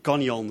keuze, maar ik kan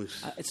niet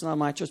anders. It's not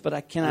my choice, but I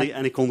En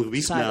cannot. ik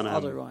onderwies me aan hem.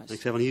 otherwise. En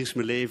ik zei van, hier is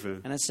mijn leven.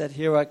 And I said,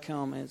 here I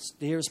come.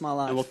 Here is my En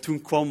life. wat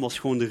toen kwam was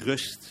gewoon de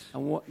rust.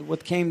 And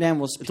what came then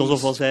was Het was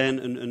alsof peace.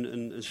 hij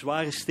een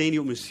zware steen die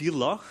op mijn ziel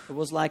lag, It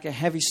was like a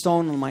heavy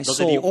stone on my dat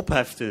hij die soul.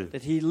 ophefte.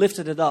 That he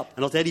lifted it up.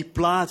 En dat hij die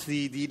plaats,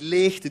 die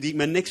leegte, die ik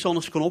met niks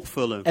anders kon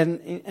opvullen. And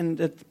in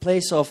the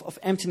place of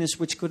emptiness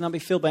which could not be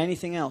filled by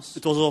anything else.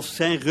 Het was alsof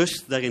zijn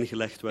rust daarin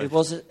gelegd werd. It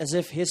was as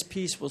if his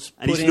peace was En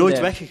die put is in nooit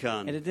there.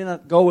 weggegaan. And it did not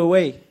go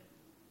away.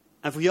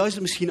 En voor jou is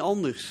het misschien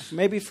anders.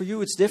 Maybe for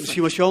you it's different.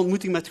 Misschien was jouw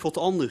ontmoeting met God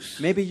anders.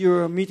 Maybe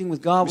your meeting with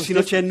God was Misschien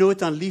had different. jij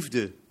nooit aan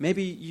liefde.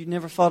 Maybe you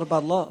never thought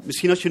about love.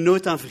 Misschien had je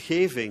nooit aan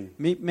vergeving.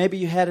 Maybe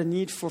you had a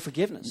need for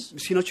forgiveness.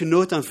 Misschien had je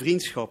nooit aan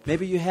vriendschap.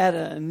 Maybe you had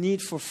a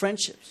need for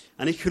friendships.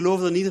 En ik geloof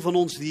dat in ieder van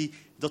ons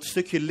dat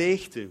stukje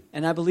leegte,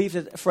 And I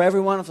believe that for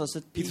every one of us,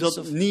 that iets piece dat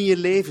of niet in je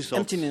leven zat,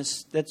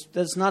 emptiness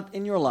that's not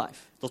in your life,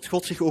 dat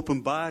God zich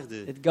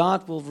openbaarde. that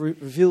God will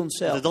reveal En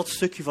himself, dat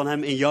stukje van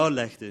hem in jou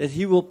legde. that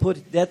he will put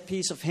that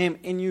piece of him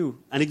in you.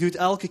 En ik doe het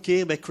elke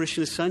keer bij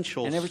Christian And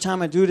Essentials. every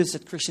time I do this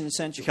at Christian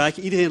Essentials, Ga ik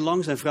iedereen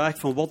langs en vraag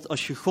van wat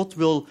als je God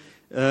wil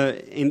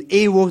in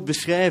één woord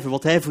beschrijven,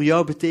 wat hij voor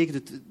jou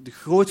betekent, de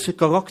grootste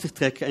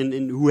karaktertrek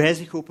en hoe hij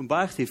zich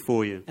geopenbaard heeft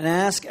voor je. and I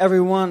ask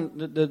everyone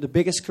the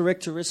biggest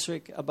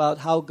characteristic about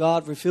how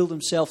God revealed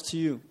himself to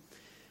you.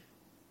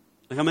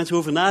 Dan gaan mensen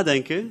over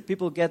nadenken.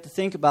 People get to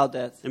think about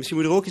that. En misschien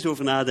moet je er ook eens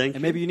over And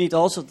nadenken. maybe you need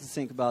also to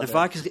think about En that.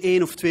 vaak is er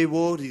 1 of 2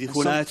 woorden die er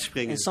gewoon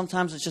uitspringen. And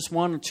sometimes it's just 1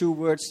 or 2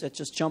 words that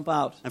just jump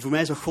out. En voor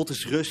mij is dat God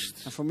is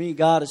rust. And for me,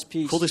 God is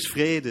peace. God is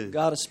vrede.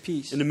 God is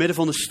peace. In het midden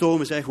van de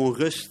storm is hij gewoon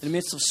rust. In the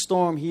midst of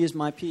storm, he is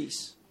my peace.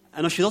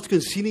 En als je dat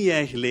kunt zien in je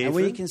eigen And when you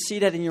leven, can see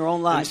that in your own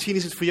en life, misschien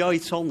is het voor jou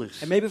iets anders.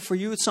 and maybe for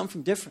you it's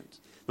something different.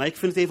 Maar ik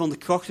vind het een van de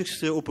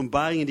krachtigste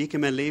openbaringen die ik in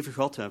mijn leven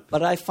gehad heb.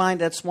 But I find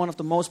that's one of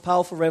the most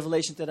powerful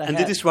revelations that I En dit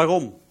had. is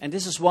waarom. And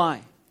this is why.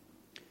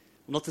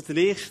 Omdat het ten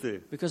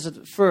eerste Because at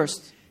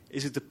first,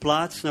 is het de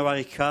plaats naar waar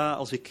ik ga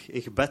als ik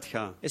in gebed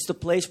ga. it's the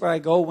place where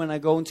I go when I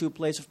go into a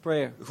place of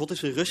prayer. God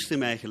is een rust in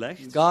mij gelegd.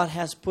 God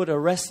has put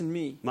a rest in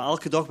me. Maar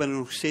elke dag ben ik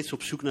nog steeds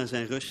op zoek naar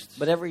zijn rust.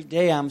 But every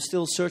day I'm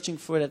still searching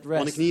for that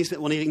rest.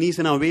 Wanneer ik niet in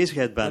zijn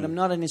aanwezigheid When I'm ben,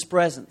 not in his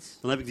presence,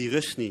 dan heb ik die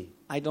rust niet.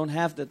 I don't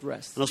have that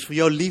rest. En als voor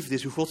jou liefde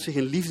is, hoe God zich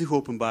in liefde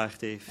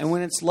geopenbaard heeft, And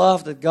when it's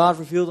love that God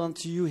revealed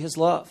unto you his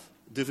love,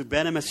 durf ik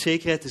bijna met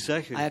zekerheid te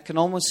zeggen I can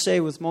almost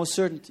say with most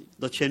certainty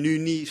dat jij nu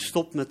niet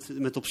stopt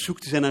met op zoek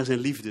te zijn naar zijn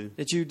liefde.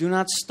 that you do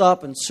not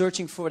stop in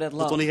searching for that Dat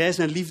love. wanneer hij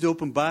zijn liefde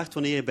openbaart,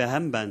 wanneer je bij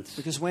hem bent,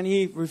 Because when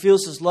he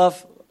reveals his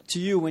love to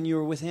you when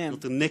you're with him,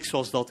 dat er niks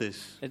zoals dat is.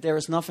 that there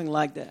is nothing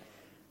like that.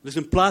 Het is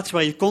een plaats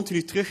waar je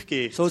continu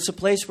terugkeert. So it's a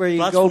place where you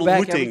Plaats go van back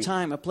every ontmoeting.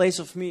 time, a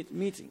place of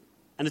meeting.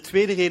 En de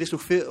tweede reden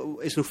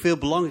is nog veel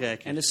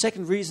belangrijker. And the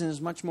second reason is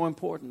much more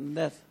important than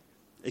that.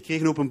 Ik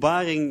kreeg een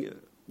openbaring,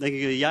 denk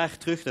ik, een jaar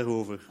terug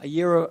daarover. A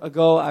year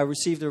ago, I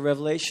received a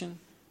revelation.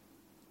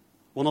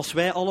 Want als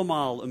wij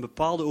allemaal een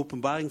bepaalde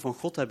openbaring van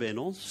God hebben in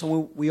ons,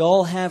 So we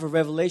all have a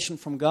revelation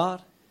from God,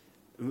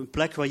 een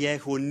plek waar jij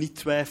gewoon niet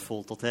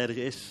twijfelt dat hij er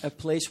is, a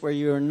place where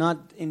you're not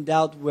in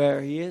doubt where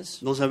he is,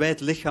 dan zijn wij het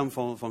lichaam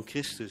van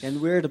Christus. and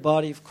we're the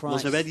body of Dan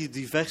zijn wij Christ.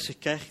 die diverse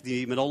kerk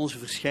die met al onze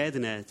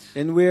verscheidenheid,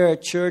 And we're a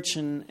church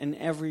in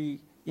every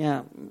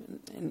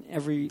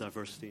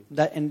diversity.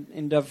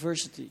 in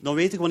diversity. Dan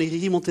weet ik wanneer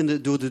hier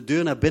iemand door de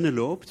deur naar binnen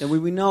loopt, And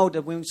we know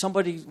that when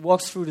somebody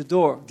walks through the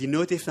door die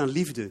nooit heeft aan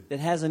liefde, that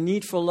has a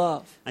need for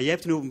love, en jij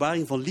hebt een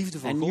openbaring van liefde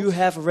van and God, you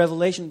have a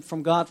revelation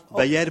from God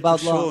Ben jij de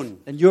about love, persoon?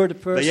 and you're the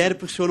ben jij de person,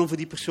 persoon om voor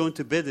die persoon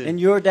te bidden? and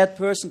you're that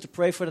person to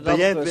pray for that Ben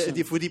other jij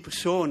person. voor die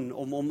persoon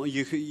om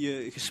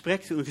een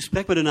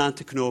gesprek met hen aan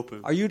te knopen?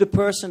 Are you the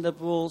person that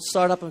will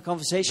start up a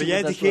conversation Ben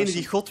jij with that degene person?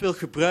 die God wil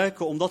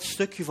gebruiken om dat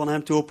stukje van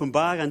hem te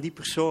openbaren aan die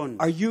persoon?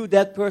 Are you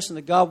that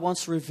person that God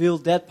wants to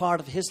reveal that part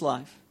of his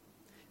life?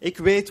 Ik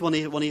weet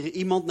wanneer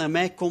iemand naar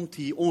mij komt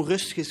die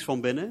onrustig is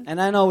van binnen, And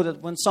I know that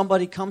when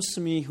somebody comes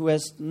to me who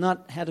has not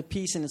had a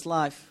peace in his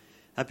life,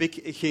 heb ik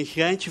geen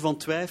greintje van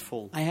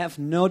twijfel. I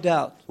have no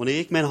doubt Wanneer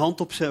ik mijn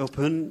hand op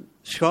hun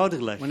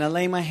schouder leg, when I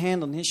lay my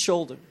hand on his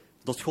shoulder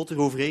dat God er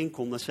overheen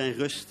komt met zijn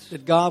rust. that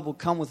God will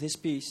come with his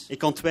peace. Ik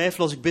kan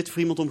twijfelen als ik bid voor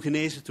iemand om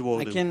genezen te I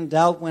worden. can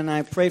doubt when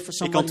I pray for Ik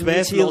kan somebody who needs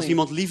twijfelen als healing.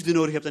 iemand liefde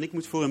nodig heeft en ik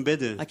moet voor hem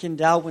bidden. I can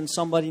doubt when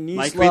somebody Maar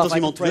needs ik weet als love, I can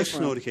iemand pray rust for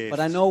him. nodig heeft, But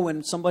I know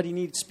when somebody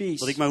needs dat ik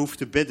peace, maar hoef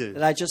te bidden.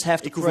 that I just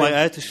have Ik to hoef maar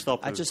pray. uit te I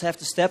stappen. just have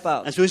to step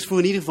out. En zo is het voor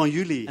een ieder van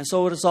jullie. And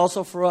so it is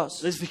also for us.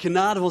 Dat is de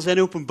genade van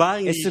zijn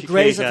openbaring die It's je the grace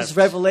gekregen of his hebt.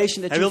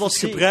 revelation that Hij you wil dat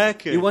receive.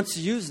 gebruiken He wants to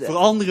use voor that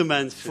andere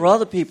mensen. for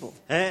other people.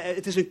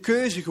 Het is een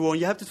keuze gewoon.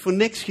 Je hebt het voor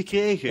niks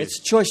gekregen. It's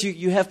a choice.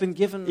 you have been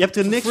given Je hebt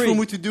er for niks free. voor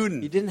moeten doen.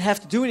 You didn't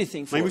have to do anything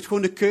Maar for je it. moet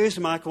gewoon de keuze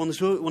maken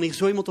wanneer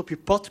zo iemand op je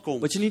pad komt.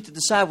 But you need to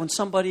decide when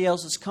somebody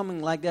else is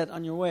coming like that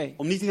on your way.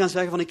 Om niet te gaan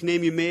zeggen van ik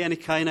neem je mee en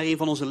ik ga je naar een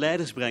van onze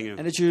leiders brengen.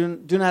 And that you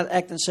do not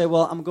act and say,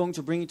 well, I'm going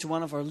to bring you to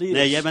one of our leaders.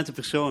 Nee, jij bent de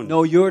persoon.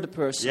 No, you're the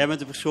person. Jij bent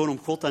de persoon om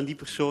God aan die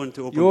persoon te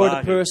You're the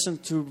openbaren. person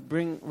to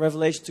bring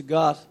revelation to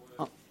God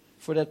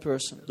for that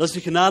person. Dat is de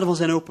genade van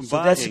zijn So that's the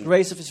openbaring.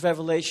 grace of his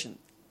revelation.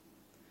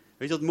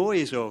 Weet je wat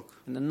mooi is ook?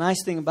 And the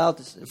nice thing about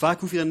this is Vaak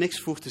hoef je daar niks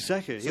voor te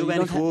zeggen. so Heel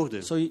weinig you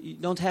woorden.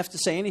 don't have to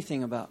say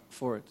anything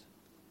for it.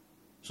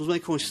 Soms ben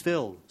ik gewoon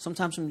stil.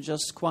 Sometimes I'm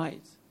just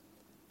quiet.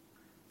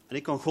 En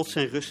ik kan God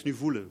zijn rust nu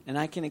voelen. And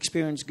I can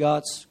experience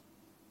God's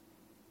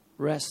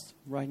rest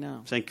right now.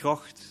 Zijn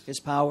kracht. His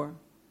power.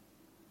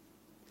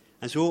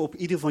 En zo op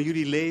ieder van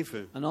jullie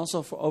leven. And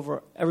also for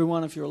over every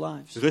one of your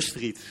lives. Rust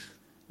er iets.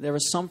 There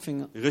is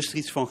something Rust er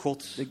iets van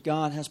God. that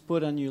God has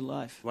put on your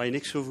life. Waar je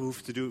niks over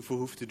hoeft te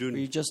Where doen.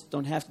 you just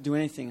don't have to do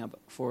anything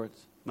for it.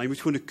 Maar je moet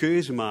gewoon de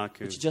keuze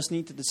maken. But you just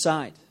need to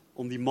decide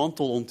Om die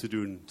mantel om te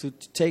doen. to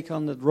take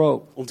on that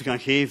robe Om te gaan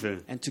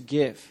geven. and to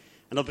give.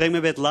 En dat brengt me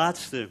bij het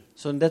laatste.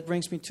 So that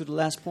brings me to the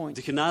last point.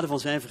 De genade van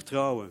zijn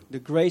vertrouwen. The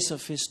grace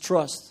of his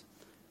trust.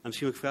 En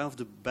misschien wil ik vragen of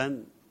de band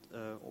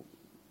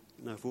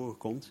naar voren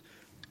komt.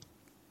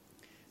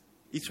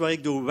 Iets waar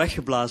ik door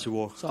weggeblazen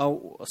word.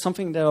 So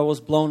something that I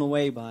was blown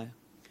away by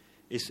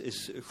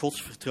Is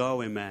Gods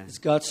vertrouwen in mij. is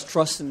God's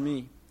trust in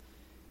me.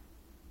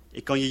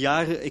 Ik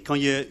kan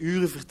je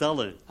uren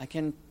vertellen. I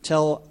can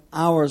tell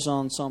hours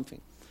on something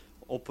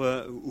Op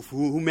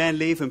hoe mijn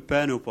leven een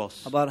puinhoop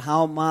was. about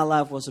how my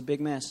life was a big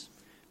mess.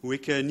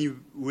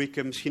 Hoe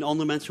ik misschien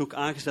andere mensen ook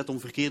aangezet om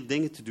verkeerde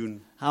dingen te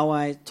doen.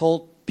 How I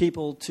told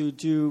people to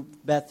do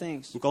bad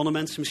things. Hoe ik andere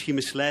mensen misschien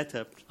misleid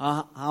heb.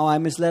 How I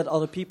misled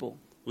other people.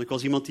 Want ik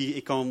was iemand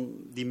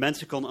die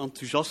mensen kan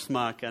enthousiast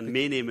maken en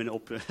meenemen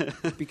op.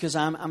 Because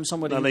I'm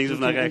somebody Naar links who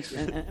of naar can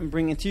rechts. and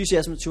bring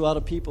enthusiasm to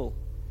other people.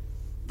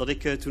 Dat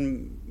ik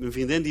toen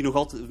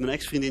mijn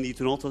ex-vriendin die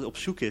toen altijd op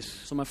zoek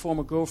is. So my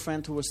former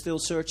girlfriend who was still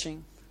searching,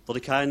 Dat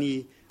ik haar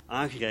niet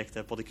aangereikt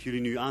heb wat ik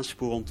jullie nu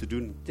aanspoor om te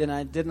doen. then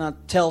I did not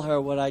tell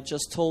her what I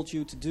just told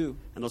you to do.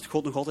 En dat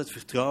God nog altijd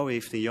vertrouwen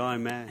heeft in jou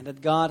en mij. And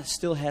that God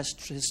still has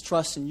his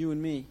trust in you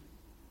and me.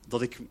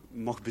 Dat ik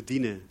mag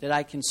bedienen. That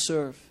I can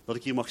serve. Dat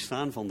ik hier mag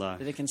staan vandaag.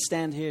 That I can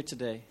stand here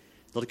today.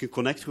 Dat ik een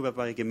connectgroep heb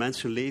waar ik in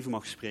mensen leven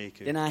mag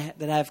spreken. That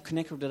I have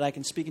connected that I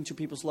can speak into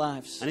people's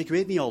lives. En ik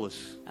weet niet alles.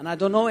 And I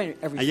don't know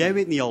everything. En jij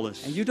weet niet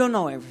alles. And you don't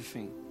know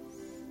everything.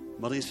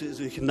 Maar er is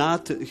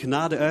een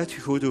genade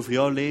uitgegooid over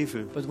jouw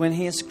leven. But when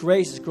his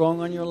grace is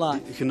growing on your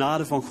life, De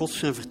genade van God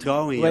zijn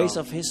vertrouwen in grace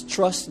jou. of his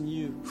trust in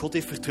you, God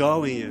heeft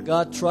vertrouwen in je.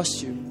 God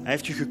trusts you. Hij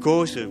heeft je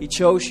gekozen. He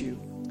chose you.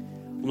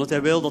 Omdat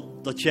hij wil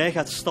dat jij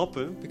gaat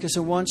stappen. Because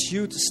he wants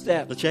you to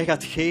step. Dat jij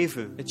gaat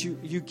geven. That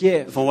you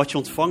give. Van wat je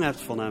ontvangen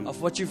hebt van hem. Of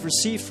what you've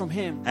received from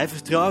him. Hij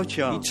vertrouwt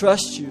He jou.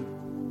 trusts you.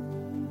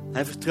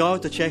 Hij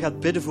vertrouwt dat jij gaat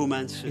bidden voor He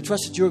mensen.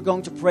 trusts that you're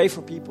going to pray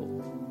for people.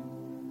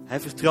 Hij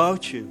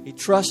vertrouwt je. He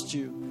trusts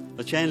you.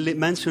 Dat jij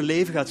mensen hun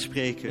leven gaat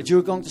spreken. That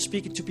you're going to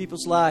speak into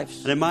people's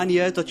lives. En het maakt niet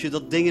uit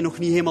dat dingen nog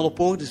niet helemaal op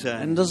orde And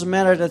zijn. it doesn't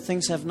matter that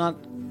things have not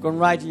gone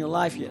right in your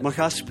life yet. Maar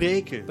ga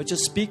spreken. But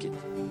just speak it.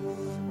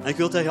 En ik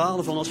wil het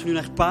herhalen van als we nu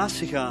naar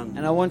Pasen gaan.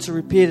 And I want to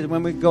repeat it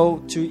when we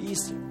go to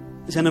Easter.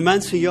 Zijn er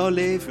mensen in jouw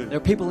leven There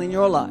are people in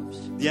your lives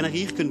die je naar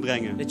hier kunt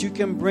brengen. that you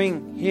can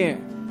bring here.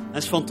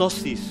 Dat is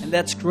fantastisch. And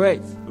that's great.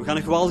 We gaan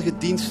een geweldige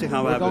diensten gaan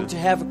We're hebben. going to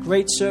have a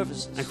great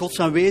service. En Gods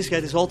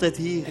aanwezigheid is altijd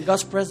hier. And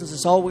God's presence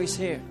is always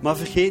here. Maar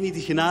vergeet niet de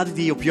genade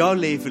die op jouw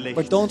leven ligt.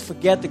 But don't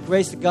forget the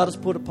grace that God has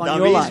put upon De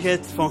your life.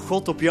 aanwezigheid van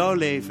God op jouw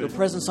leven. The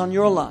presence on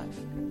your life.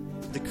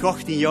 De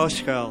kracht die in jou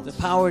schuilt. The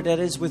power that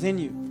is within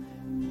you.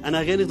 En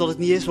herinner dat het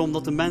niet is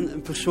omdat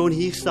een persoon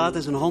hier staat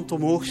en zijn hand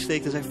omhoog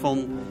steekt en zegt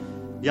van...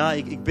 Ja,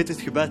 ik bid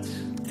het gebed.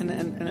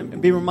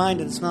 And be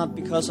reminded it's not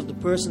because of the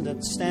person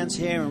that stands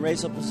here and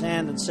raised up his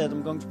hand and said,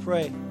 I'm going to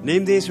pray.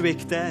 Neem deze week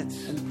tijd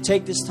And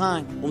take this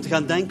time om te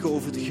gaan denken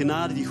over de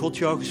genade die God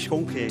jou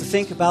geschonken to heeft.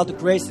 think about the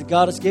grace that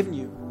God has given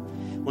you.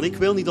 Want ik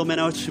wil niet dat mijn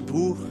oudste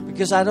broer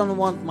Because I don't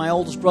want my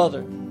oldest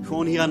brother,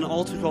 gewoon hier aan een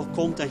altaar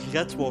komt en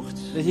gered wordt.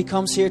 that he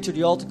comes here to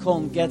the altar call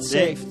and gets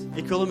Nee, saved.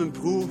 ik wil hem een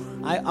broer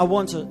I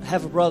want to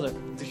have a brother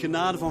de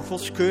genade van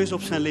Gods keuze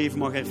op zijn leven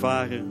mag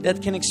ervaren. that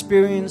can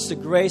experience the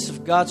grace of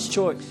God's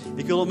choice.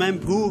 Ik wil dat mijn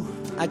broer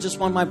I just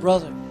want my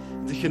brother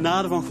de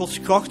genade van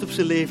Gods kracht op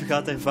zijn leven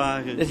gaat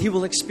ervaren. that he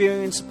will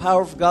experience the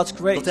power of God's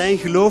grace. Dat hij in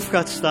geloof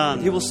gaat He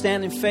staan. will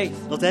stand in faith.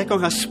 Dat hij kan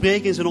gaan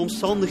spreken in zijn That he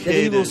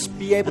omstandigheden. will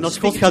be able En to dat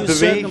speak God into gaat his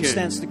bewegen.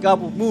 circumstance. That God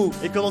will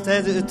move. Ik wil dat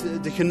hij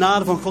de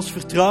genade van Gods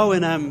vertrouwen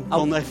in hem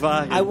kan I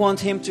ervaren. want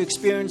him to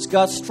experience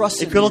God's trust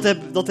in Ik wil him.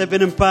 dat hij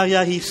binnen een paar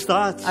jaar hier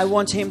staat. I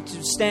want him to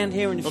stand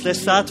here in the Dat hij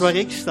few staat waar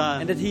years. ik sta.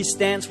 And that he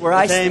stands where I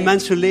Dat hij in stand.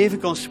 mensen hun leven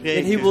kan That he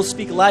spreken. will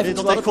speak life into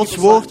Dat hij other Gods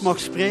people's woord lives. mag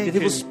That he spreken.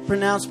 will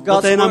pronounce Dat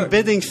God's hij in word.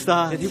 aanbidding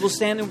staat. That he will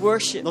stand in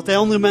worship. Dat hij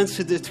andere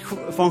mensen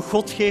van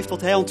God geeft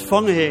wat hij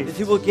ontvangen heeft. That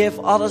he will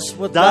give others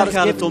what Daar God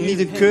gaat has het om, given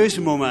niet you. een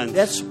keuzemoment.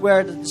 That's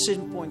where the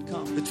decision point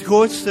comes. Het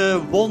grootste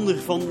wonder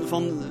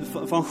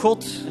van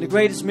God And the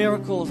greatest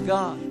miracle of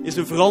God is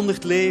een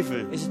veranderd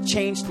leven. is a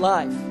changed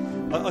life.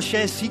 Als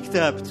jij ziekte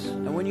hebt,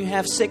 And when you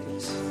have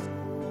sickness,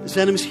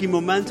 zijn er misschien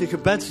momenten,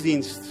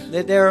 gebedsdienst,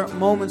 that there are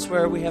moments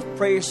where we have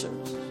prayer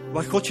service,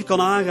 waar God je kan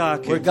where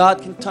aanraken,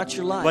 God can touch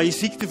your waar life, je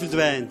ziekte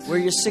verdwijnt. where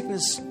your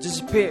sickness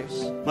disappears.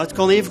 Maar het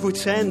kan even goed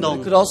zijn It dan,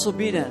 could also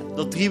be that,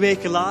 dat 3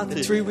 weken that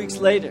later, 3 weeks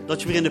later,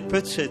 dat je weer in de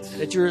put zit.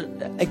 that you're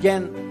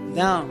again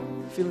down,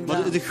 feeling Maar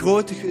down.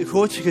 de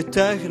grootste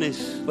getuigenis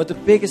But the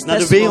biggest naar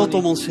de wereld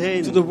om testimony ons to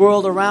heen the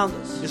world around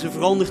us is een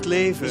veranderd is a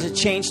leven.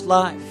 changed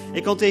life.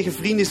 Ik kan tegen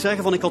vrienden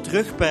zeggen van ik had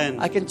rugpijn.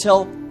 I can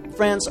tell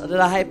friends that I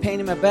had pain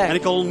in my En back,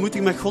 ik had een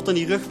ontmoeting met God en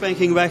die rugpijn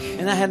ging weg.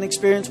 and I had an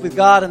experience with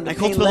God, and the En pain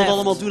God wil het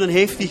allemaal left. doen en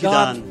heeft hij God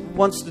gedaan.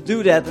 wants to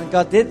do that, and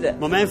God did that.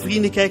 Maar mijn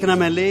vrienden kijken naar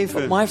mijn leven.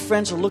 But my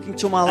friends are looking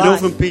to my En over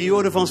life, een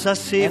periode van 6, and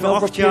 7,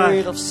 over a 8 jaar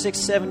period of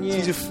 6, 7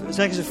 years,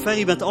 zeggen ze, Ferry,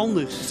 je bent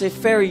anders. they say,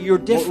 Ferry,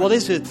 you're different. Wat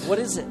is het? What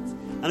is it?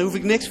 En daar hoef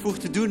ik niks voor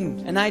te doen.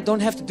 And I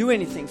don't have to do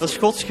anything for Dat is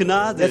it. Gods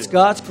genade. That's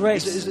God's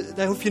grace.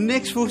 Daar hoef je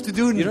niks voor te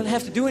You doen. don't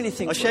have to do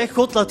anything Als for jij it.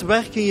 God laat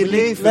werken in je Let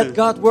leven,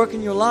 God work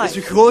in your is de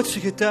life. grootste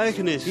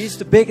getuigenis. He's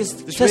the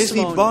biggest Dus wees niet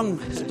testimony. bang.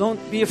 So don't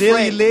be Deel je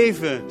afraid.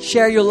 leven.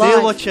 Share your Deel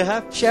life. wat je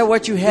hebt. Share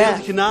what you Deel de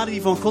have. genade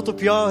die van God op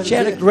jou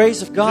Share the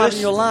grace of God rust. in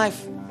your life.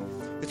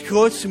 Het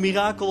grootste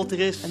mirakel dat er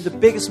is, And the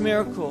biggest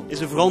miracle is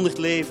een veranderd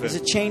leven. is a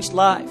changed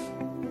life.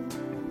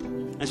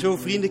 En zo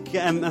vrienden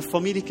en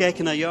familie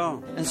kijken naar jou.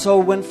 And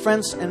so when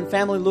friends and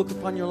family look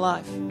upon your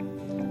life,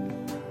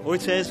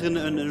 Ooit zei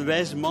er een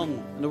wijze man.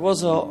 and there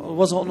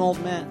was an old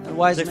man, a Hij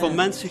wise zegt van man,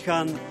 mensen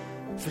gaan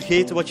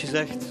vergeten wat je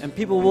zegt. and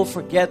people will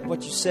forget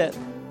what you said,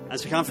 En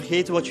ze gaan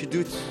vergeten wat je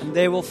doet. and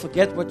they will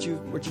forget what you're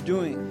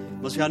doing,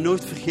 Maar ze gaan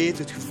nooit vergeten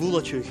het gevoel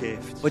dat je hun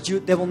geeft. but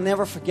they will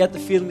never forget the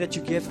feeling that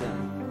you give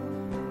them.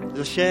 Dus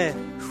als jij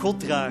God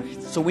draagt,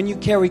 So when you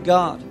carry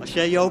God, als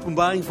jij je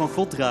openbaring van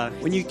God draagt,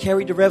 when you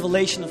carry the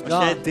revelation of als jij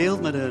God, het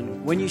deelt met hen,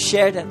 when you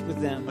share that with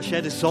them, als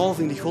jij de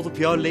zalving die God op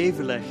jouw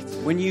leven legt,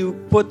 when you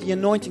put the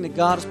anointing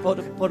that God has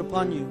put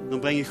upon you, dan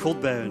breng je God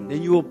bij hen.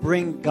 then you will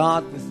bring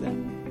God with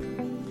them.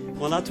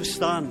 Maar laten we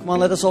staan. Come on,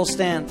 let us all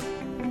stand,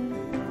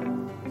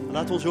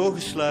 Laten we onze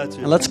ogen sluiten.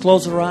 and let's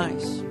close our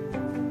eyes.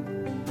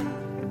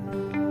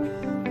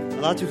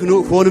 Laten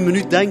we gewoon een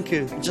minuut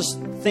denken Just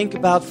think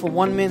about for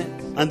 1 minute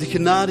aan de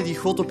genade die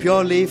God op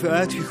jouw leven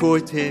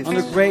uitgegooid heeft. on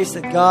the grace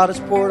that God has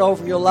poured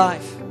over your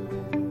life.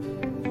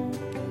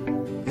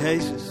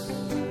 Jezus.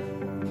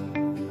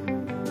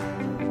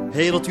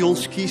 Heer, dat u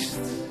ons kiest.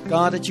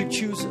 God, that you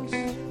choose us,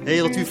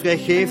 Heer, dat u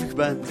vrijgevig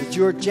bent. that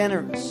you're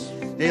generous,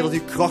 Heer, dat uw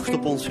kracht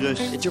op ons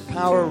rust. that your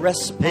power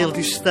rests Heer, upon dat u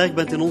us, sterk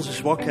bent in onze that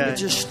zwakheid.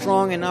 you're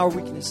strong in our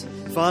weaknesses.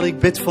 Vader, ik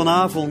bid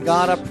vanavond.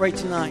 God, I pray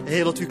tonight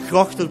Heer, dat u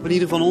kracht op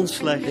ieder van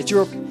ons legt. that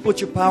you put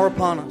your power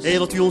upon us, Heer,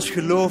 dat u ons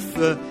geloof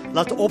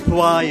laat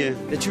opwaaien.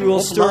 that you will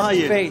stir up the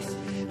Oplaaien. faith,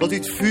 Dat u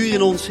het vuur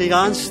in ons, Heer, that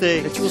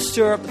aansteekt. you will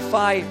stir up the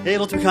fire, Heer,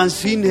 dat we gaan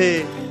zien,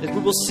 Heer. that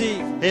we will see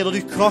Heer, dat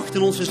uw kracht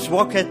in onze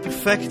zwakheid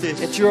perfect is.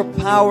 that your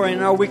power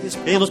in our weakness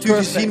Heer, becomes dat u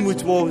gezien perfect,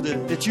 moet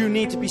worden. that you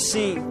need to be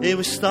seen. Heer,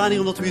 we staan hier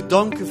omdat we u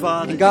danken,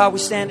 Vader. And God, we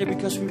stand here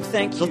because we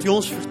thank Dat u you,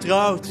 ons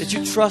vertrouwt. that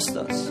you trust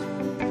us,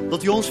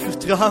 Dat u ons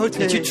vertrouwt,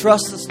 that you Heer.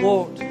 trust us,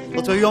 Lord,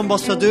 Dat wij uw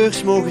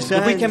ambassadeurs mogen that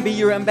we can zijn. be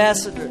your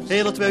ambassadors,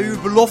 Heer, dat wij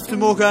uw belofte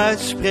mogen that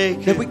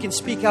uitspreken. we can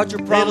speak out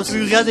your Heer, dat we uw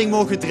promises, redding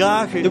mogen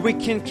dragen. that we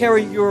can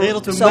carry your Heer,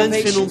 dat we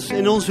mensen salvation,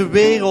 in onze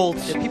wereld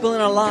that people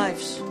in our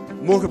lives,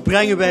 mogen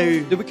brengen bij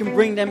u. that we can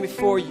bring them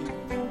before you.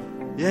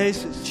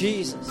 Jezus,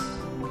 Jesus,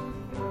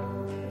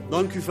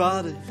 dank u,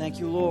 Vader. thank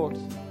you, Lord.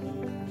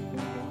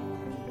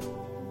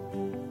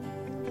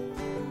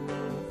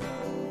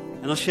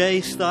 En als jij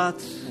hier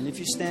staat And if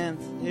you stand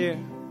here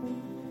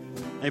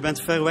en je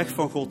bent ver weg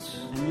van God,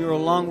 and you're a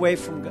long way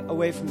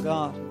away from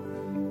God,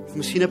 of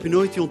misschien heb je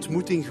nooit die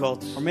ontmoeting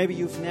gehad, or maybe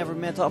you've never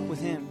met up with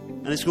Him,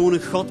 en is er gewoon een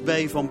gat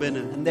bij je van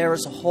binnen, and there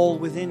is a hole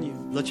within you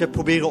dat je hebt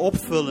proberen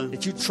opvullen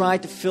that you try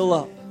to fill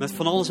up met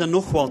van alles en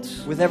nog wat,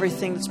 with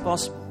everything that's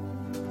possible,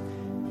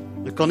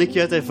 dan kan ik je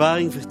uit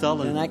ervaring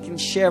vertellen. and I can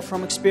share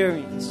from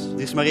experience.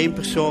 Er is maar één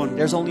persoon.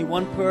 There's only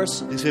one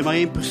person. Er is maar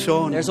één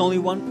persoon There's only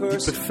one die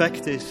person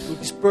perfect is, who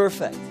is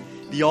perfect,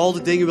 die je al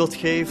de dingen wilt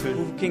geven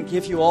who can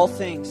give you all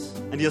things,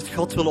 en die dat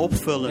gat wil and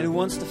opvullen who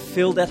wants to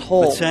fill that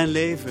hole met zijn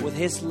leven. with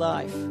His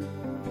life.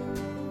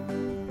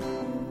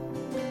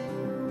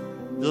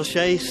 Dus als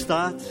jij hier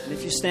staat And if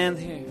you stand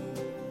here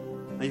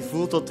en je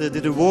voelt dat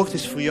dit een woord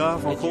is voor jou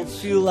van and you God,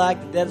 feel like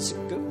that is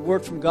a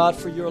word from God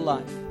for your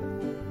life,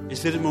 is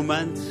dit het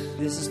moment?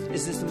 is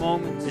this the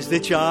moment? Is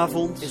dit je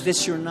avond? Is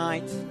this your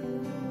night?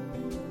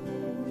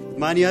 Het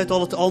maakt niet uit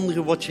al het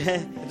andere wat jij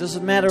It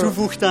doesn't matter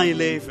toevoegt aan je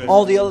leven.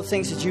 all the other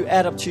things that you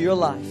add up to your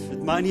life.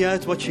 Het maakt niet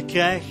uit wat je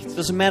krijgt. It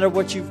doesn't matter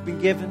what you've been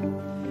given.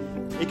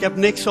 Ik heb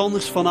niks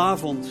anders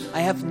vanavond. I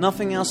have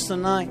nothing else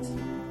tonight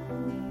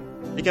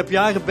Ik heb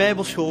jaren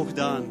bijbelschool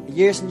gedaan.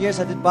 Years and years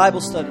I did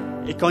Bible study.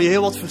 Ik kan je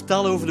heel wat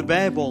vertellen over de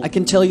Bijbel. I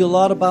can tell you a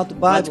lot about the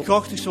Maar het Bible.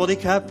 krachtigste wat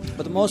ik heb,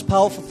 But the most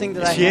powerful thing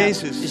that is I have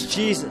Jezus. is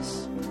Jesus.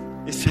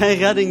 is zijn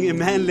redding in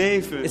mijn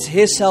leven. It's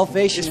His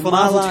salvation Is in my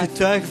vanavond life.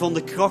 getuigen van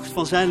de kracht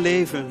van zijn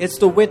leven. It's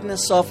the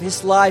witness of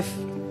His life.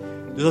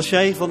 Dus als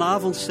jij hier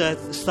vanavond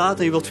staat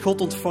en je wilt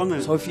God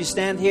ontvangen, So if you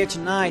stand here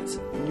tonight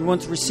and you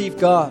want to receive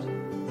God,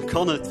 dan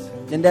kan het.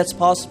 then that's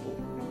possible.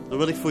 Dan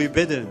wil ik voor je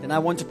bidden. Then I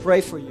want to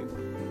pray for you.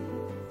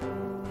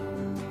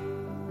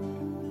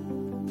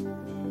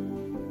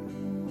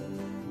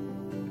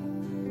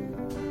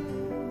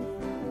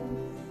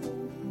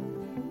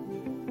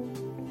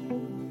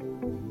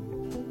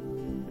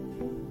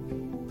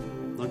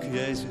 Dank u,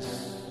 Jezus.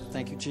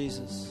 Thank you,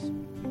 Jesus.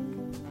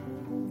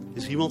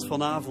 Is er iemand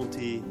vanavond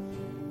die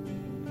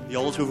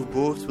alles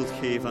overboord wilt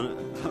geven en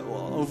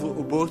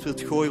overboord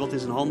wilt gooien wat in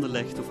zijn handen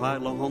ligt of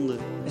haar handen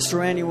Is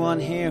there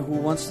anyone here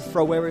who wants to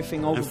throw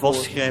everything en overboard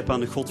vastgrijpen aan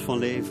de God van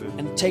leven?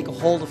 and take a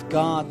hold of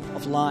God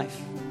of life?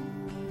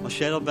 Als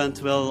jij dat bent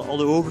terwijl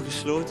alle ogen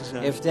gesloten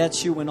zijn, If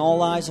that's you and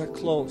all eyes are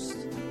closed,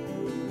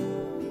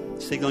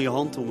 steek dan je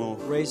hand omhoog.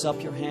 raise up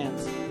your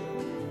hand.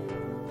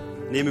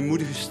 Neem een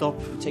moedige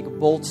stap, Take a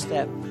bold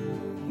step,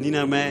 niet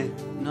naar mij,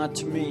 not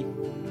to me,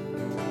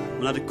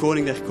 maar naar de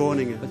koning der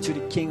koningen. but to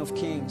the King of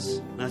Kings,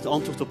 Naar het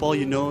antwoord op al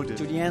je noden.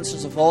 to the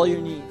answers of all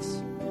your needs.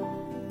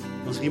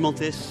 Als er iemand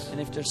is, And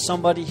if there's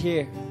somebody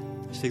here,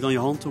 steek dan je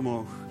hand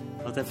omhoog.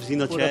 Laat even zien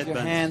dat put jij up het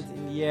your bent. hand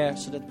in the air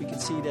so that we can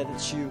see that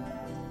it's you.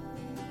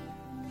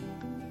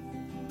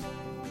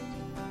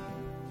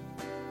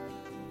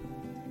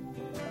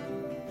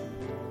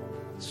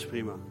 Dat is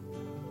prima.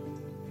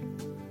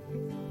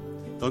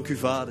 Dank u,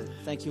 Vader.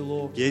 Thank you,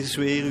 Lord. Jezus,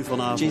 we eren u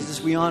vanavond.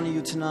 Jesus, we honor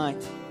you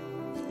tonight.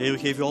 Heer, we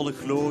geven u alle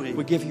glorie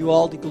We give you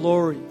all the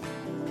glory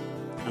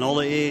en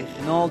alle eer.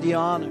 and all the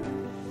honor.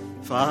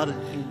 Vader,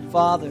 And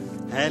Father,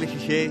 Heilige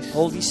Geest,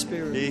 Holy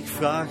Spirit, Heer, ik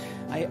vraag,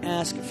 I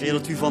ask of Heer, you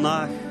dat u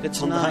vandaag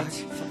that op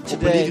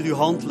today, ieder uw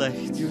hand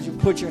legt. you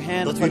put your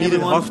hand Dat u upon ieder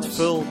every one of hart us,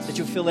 vult. that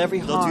you fill every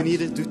Dat u heart,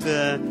 ieder doet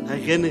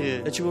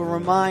herinneren that you will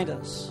remind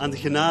us aan de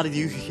genade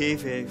die u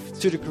gegeven heeft.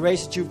 to the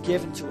grace that you've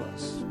given to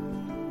us.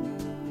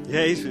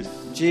 Jezus,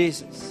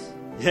 Jesus,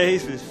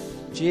 Jezus.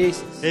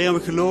 Jesus. Heer, en we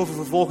geloven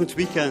voor volgend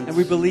weekend. And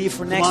we believe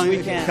for next Ga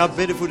weekend.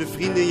 bidden voor de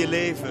vrienden in je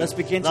leven. Let's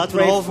begin to Laten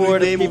we een pray half uur for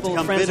the nemen om te people,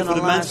 gaan friends bidden in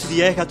voor de our mensen lives. die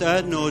jij gaat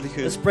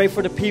uitnodigen. Let's pray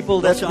for the people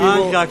Dat that ze we will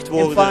aangeraakt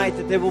worden. invite,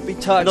 that they will be En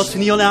dat touched. ze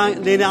niet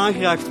alleen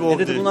aangeraakt And that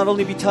it will worden. not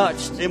only be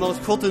touched, Nee, maar dat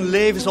God hun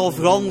leven zal but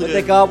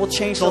veranderen. that God will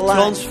change Zal their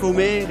lives,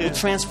 transformeren. will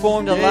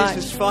transform their Jezus,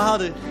 lives.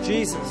 Vader.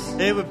 Jesus,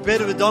 Heer, we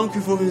bidden, we danken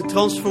u voor een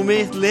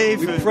getransformeerd we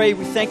leven. pray,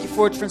 we thank you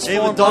for Heer, we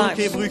transformed danken u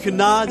lives. voor uw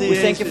genade,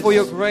 We thank you for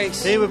your Jezus.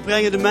 grace. Heer, we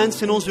brengen de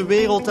mensen in onze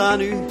wereld aan u.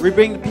 We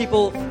bring the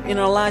people in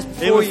our lives Heer,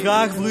 before we you.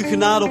 vragen voor uw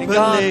genade op And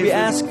hun God, we leven.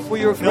 ask for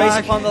your Vraag,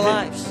 grace upon their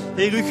lives.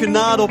 Heer, uw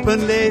genade op hun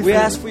We leven.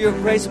 ask for your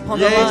grace upon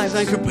their Jezus, en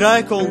lives.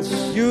 gebruik ons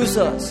Use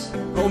us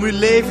om uw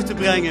leven te to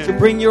brengen.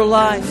 bring your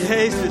life.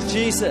 Jezus,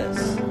 Jesus,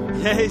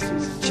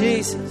 Jezus.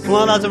 Jesus. Kom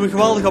aan, laten we een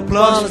geweldig Come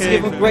applaus on, let's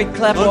give geven. a great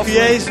clap Dank u,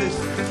 offering. Jezus.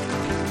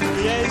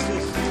 Jezus.